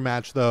Undertaker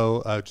match,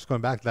 though, just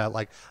going back to that,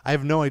 like, I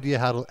have no idea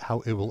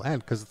how it will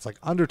end, because it's like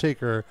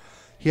Undertaker,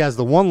 he has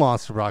the one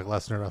loss to Brock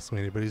Lesnar at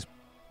WrestleMania, but he's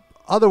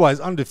otherwise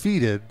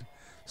undefeated.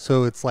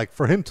 So it's like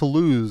for him to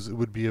lose, it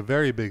would be a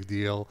very big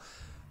deal.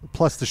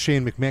 Plus the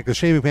Shane McMahon, because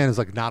Shane McMahon is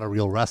like not a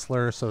real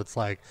wrestler, so it's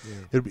like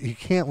he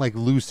can't like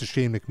lose to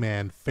Shane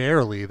McMahon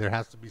fairly. There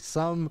has to be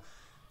some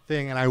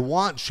thing, and I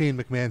want Shane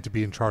McMahon to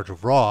be in charge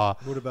of Raw.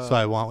 What about so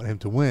I want him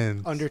to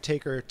win.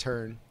 Undertaker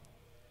turn,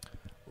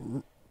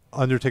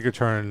 Undertaker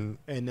turn.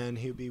 and then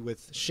he'd be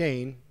with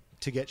Shane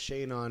to get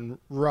Shane on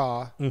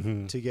Raw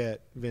Mm-hmm. to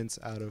get Vince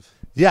out of.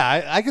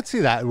 Yeah, I could see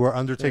that where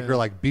Undertaker Yeah.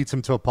 like beats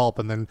him to a pulp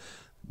and then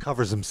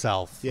covers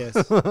himself. Yes,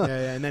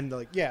 yeah, and then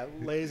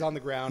lays on the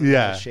ground. And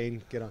Yeah. let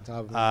Shane get on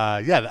top of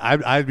him. Yeah,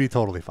 I'd be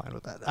totally fine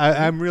with that.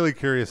 I'm really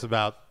curious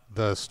about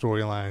the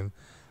storyline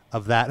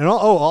of that, and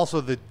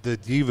also the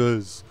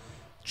Divas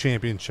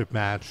Championship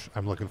match.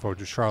 I'm looking forward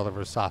to Charlotte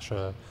versus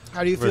Sasha.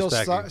 How do you feel?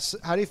 versus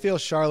Becky. How do you feel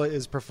Charlotte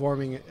is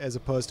performing as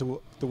opposed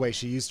to the way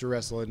she used to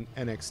wrestle in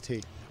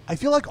NXT? I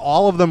feel like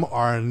all of them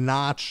are a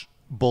notch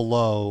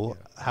below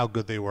how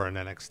good they were in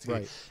NXT.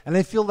 Right. And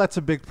I feel that's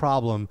a big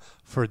problem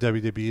for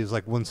WWE is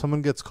like when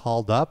someone gets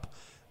called up,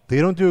 they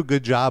don't do a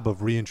good job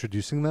of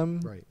reintroducing them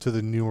Right. to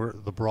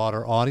the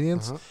broader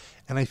audience,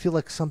 and I feel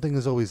like something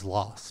is always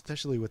lost.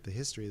 Especially with the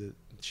history that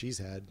she's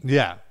had.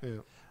 Yeah.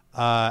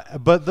 Yeah.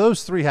 But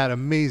those three had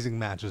amazing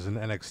matches in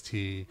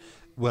NXT,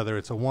 whether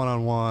it's a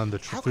one-on-one,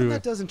 How come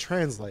that doesn't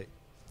translate?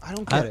 I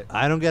don't get it.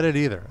 I don't get it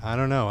either. I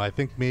don't know. I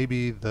think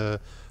maybe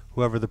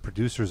whoever the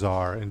producers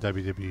are in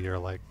WWE are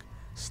like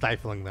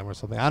stifling them or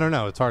something. I don't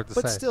know. It's hard to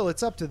say. But still,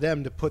 it's up to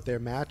them to put their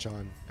match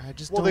on. I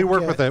just don't They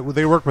work get with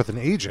they work with an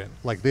agent.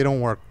 Like they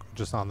don't work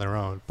just on their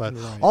own. But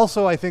Right.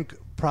 also, I think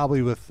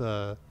probably with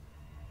the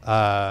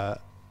WWE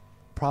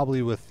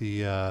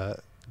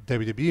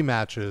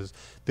matches,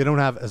 they don't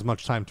have as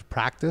much time to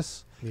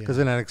practice. Because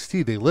in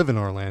NXT, they live in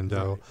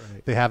Orlando.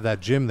 Right. They have that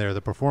gym there, the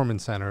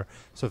Performance Center.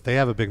 So if they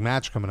have a big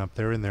match coming up,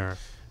 they're in there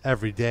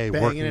every day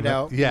banging working it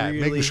out. Yeah,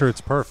 really making sure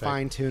it's perfect.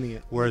 fine-tuning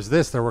it. Whereas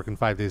this, they're working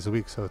 5 days a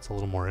week, so it's a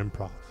little more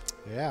improv.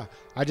 Yeah,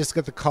 I just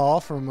got the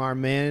call from our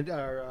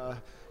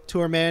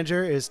tour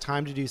manager. It's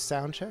time to do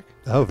sound check.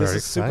 Oh, This very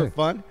is super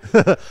exciting.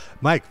 fun.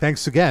 Mike,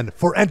 thanks again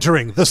for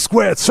entering the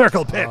Squared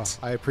Circle Pit.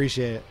 I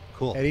appreciate it.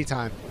 Cool.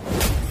 Anytime.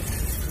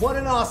 What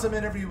an awesome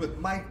interview with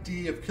Mike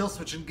D of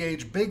Killswitch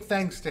Engage. Big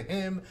thanks to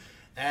him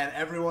and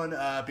everyone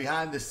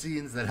behind the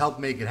scenes that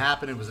helped make it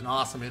happen. It was an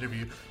awesome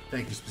interview.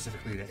 Thank you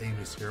specifically to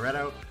Amy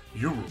Sciaretto.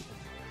 You rule.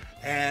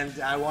 And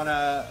I want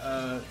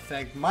to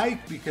thank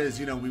Mike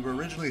because, we were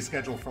originally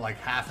scheduled for like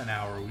half an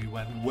hour. We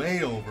went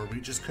way over.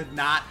 We just could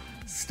not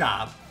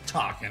stop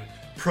talking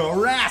pro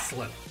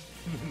wrestling.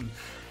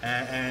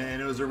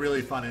 and it was a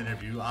really fun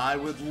interview. I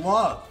would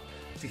love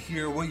to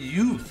hear what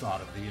you thought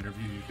of the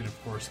interview. You can,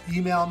 of course,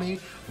 email me,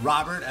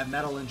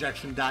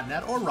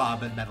 robert@metalinjection.net or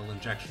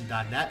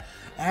rob@metalinjection.net.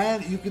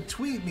 And you can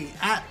tweet me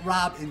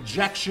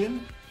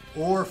 @robinjection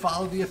or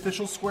follow the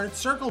official Squared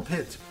Circle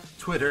Pit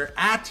Twitter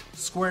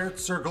 @Squared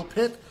Circle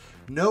Pit,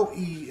 no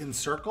E in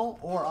circle,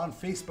 or on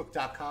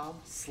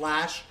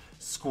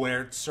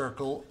Facebook.com/Squared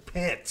Circle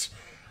Pit.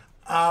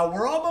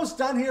 We're almost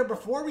done here.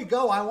 Before we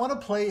go, I want to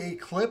play a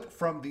clip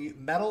from the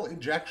Metal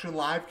Injection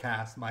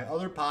Livecast, my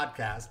other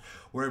podcast,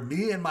 where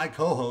me and my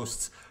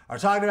co-hosts are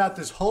talking about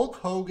this Hulk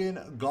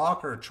Hogan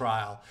Gawker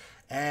trial.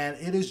 And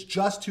it is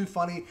just too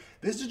funny.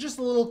 This is just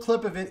a little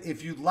clip of it.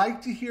 If you'd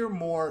like to hear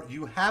more,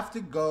 you have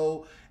to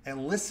go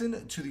and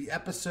listen to the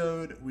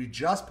episode we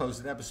just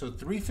posted, episode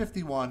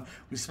 351.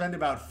 We spend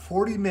about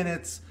 40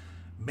 minutes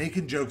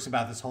making jokes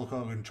about this Hulk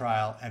Hogan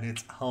trial, and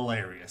it's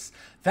hilarious.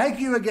 Thank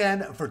you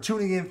again for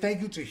tuning in.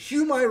 Thank you to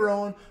Hugh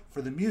Myron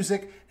for the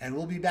music, and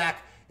we'll be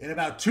back in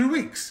about 2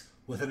 weeks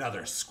with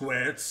another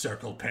Squared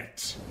Circle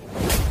Pit.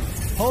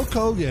 Hulk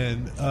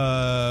Hogan,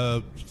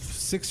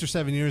 6 or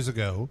 7 years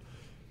ago,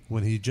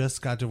 when he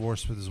just got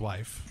divorced with his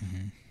wife.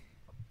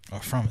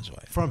 Or from his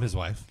wife. From his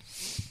wife.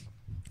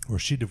 Or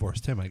she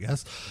divorced him, I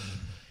guess.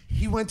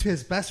 He went to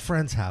his best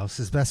friend's house.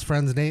 His best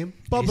friend's name?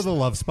 Bubba the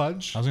Love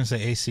Sponge. I was going to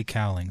say AC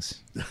Cowlings.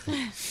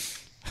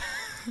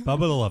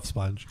 Bubba the Love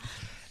Sponge.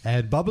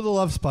 And Bubba the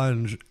Love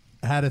Sponge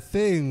had a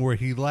thing where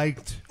he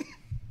liked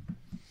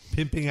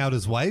pimping out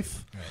his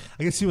wife. Right.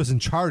 I guess he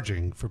wasn't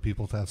charging for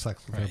people to have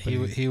sex with her. Right.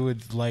 but He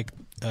would like,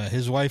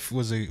 his wife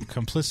was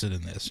complicit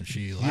in this, and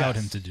she allowed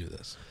him to do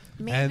this.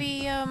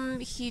 Maybe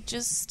he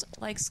just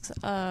likes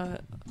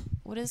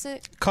what is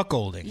it?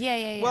 Cuckolding.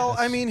 Yeah. Well,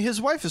 I mean,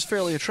 his wife is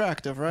fairly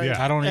attractive, right?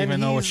 Yeah. I don't And even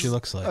know what he's she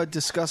looks like. A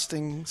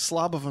disgusting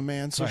slob of a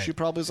man. So Right. she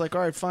probably was like,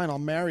 "All right, fine, I'll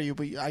marry you,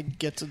 but I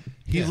get to."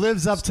 he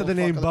lives up to Still the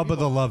name fuck other Bubba the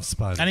people. Love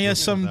Sponge. And he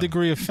has some Yeah.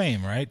 degree of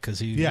fame, right? Because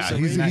he Yeah,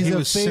 he he's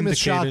was a famous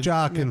shock syndicated.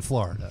 jock in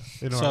Florida.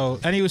 And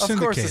he was Of syndicated.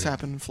 course, this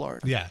happened in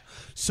Florida. Yeah.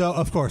 So,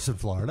 of course, in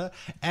Florida.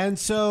 And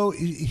so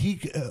he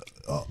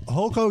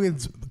Hulk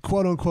Hogan's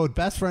quote-unquote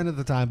best friend at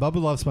the time, Bubba the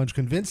Love Sponge,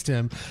 convinced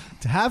him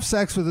to have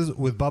sex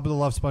with Bubba the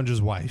Love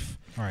Sponge's wife.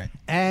 Right.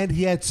 And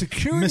he had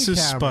security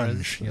Mrs.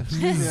 cameras. Sponge, yes.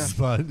 Mrs.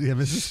 Sponge. Yeah,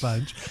 Mrs.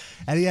 Sponge.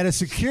 And he had a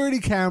security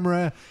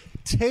camera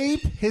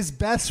tape his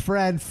best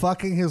friend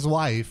fucking his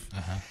wife.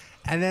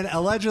 And then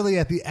allegedly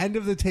at the end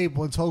of the tape,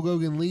 once Hulk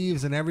Hogan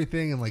leaves and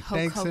everything and like Hulk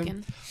thanks Hogan.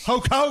 him.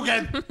 Hulk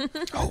Hogan!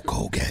 Hulk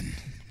Hogan.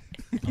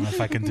 I don't know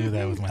if I can do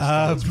that with my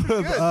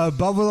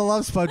Bubba the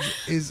Love Sponge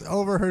is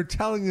over her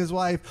telling his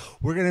wife,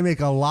 "We're gonna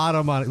make a lot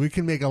of money. We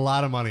can make a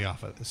lot of money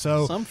off it."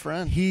 So Some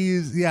friend.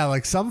 He's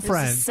like some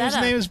friend. It's a His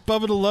setup. name is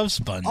Bubba the Love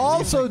Sponge.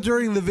 Also,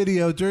 during the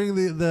video, during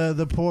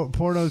the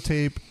porno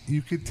tape,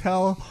 you could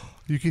tell.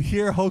 You could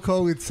hear Hulk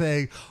Hogan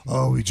saying,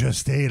 "Oh, we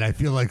just ate. I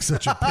feel like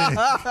such a pig."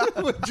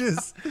 Which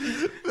is,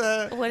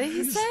 What did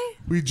he say?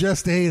 we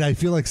just ate. I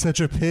feel like such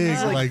a pig.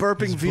 He's like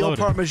burping he's veal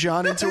bloated.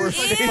 parmesan into her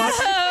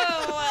face.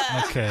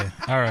 Okay.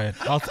 All right.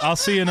 I'll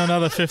see you in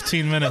another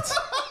 15 minutes.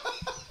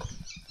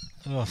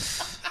 Ugh.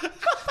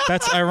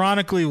 That's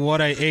ironically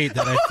what I ate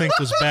that I think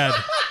was bad.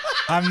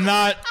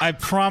 I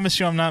promise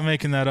you I'm not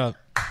making that up.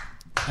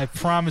 I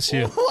promise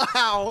you.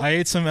 Wow. I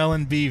ate some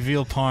L&B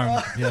veal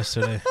parm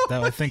yesterday.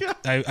 That I think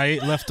I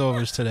ate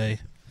leftovers today.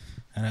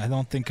 And I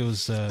don't think it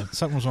was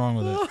something was wrong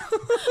with it.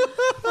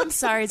 I'm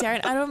sorry,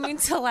 Darren. I don't mean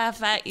to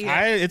laugh at you.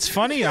 It's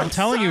funny. I'm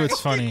telling you it's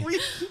funny.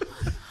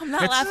 I'm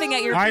not laughing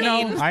at your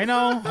pain. I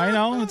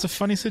know. It's a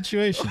funny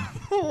situation.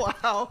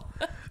 Wow.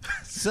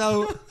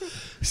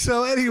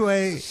 So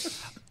anyway,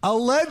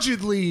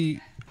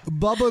 allegedly,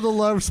 Bubba the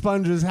Love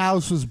Sponge's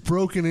house was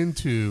broken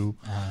into,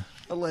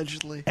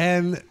 Allegedly.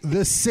 and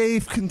the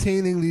safe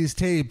containing these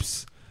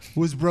tapes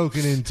was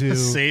broken into. The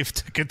safe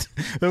ticket.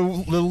 The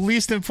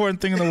least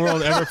important thing in the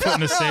world ever put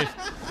in a safe.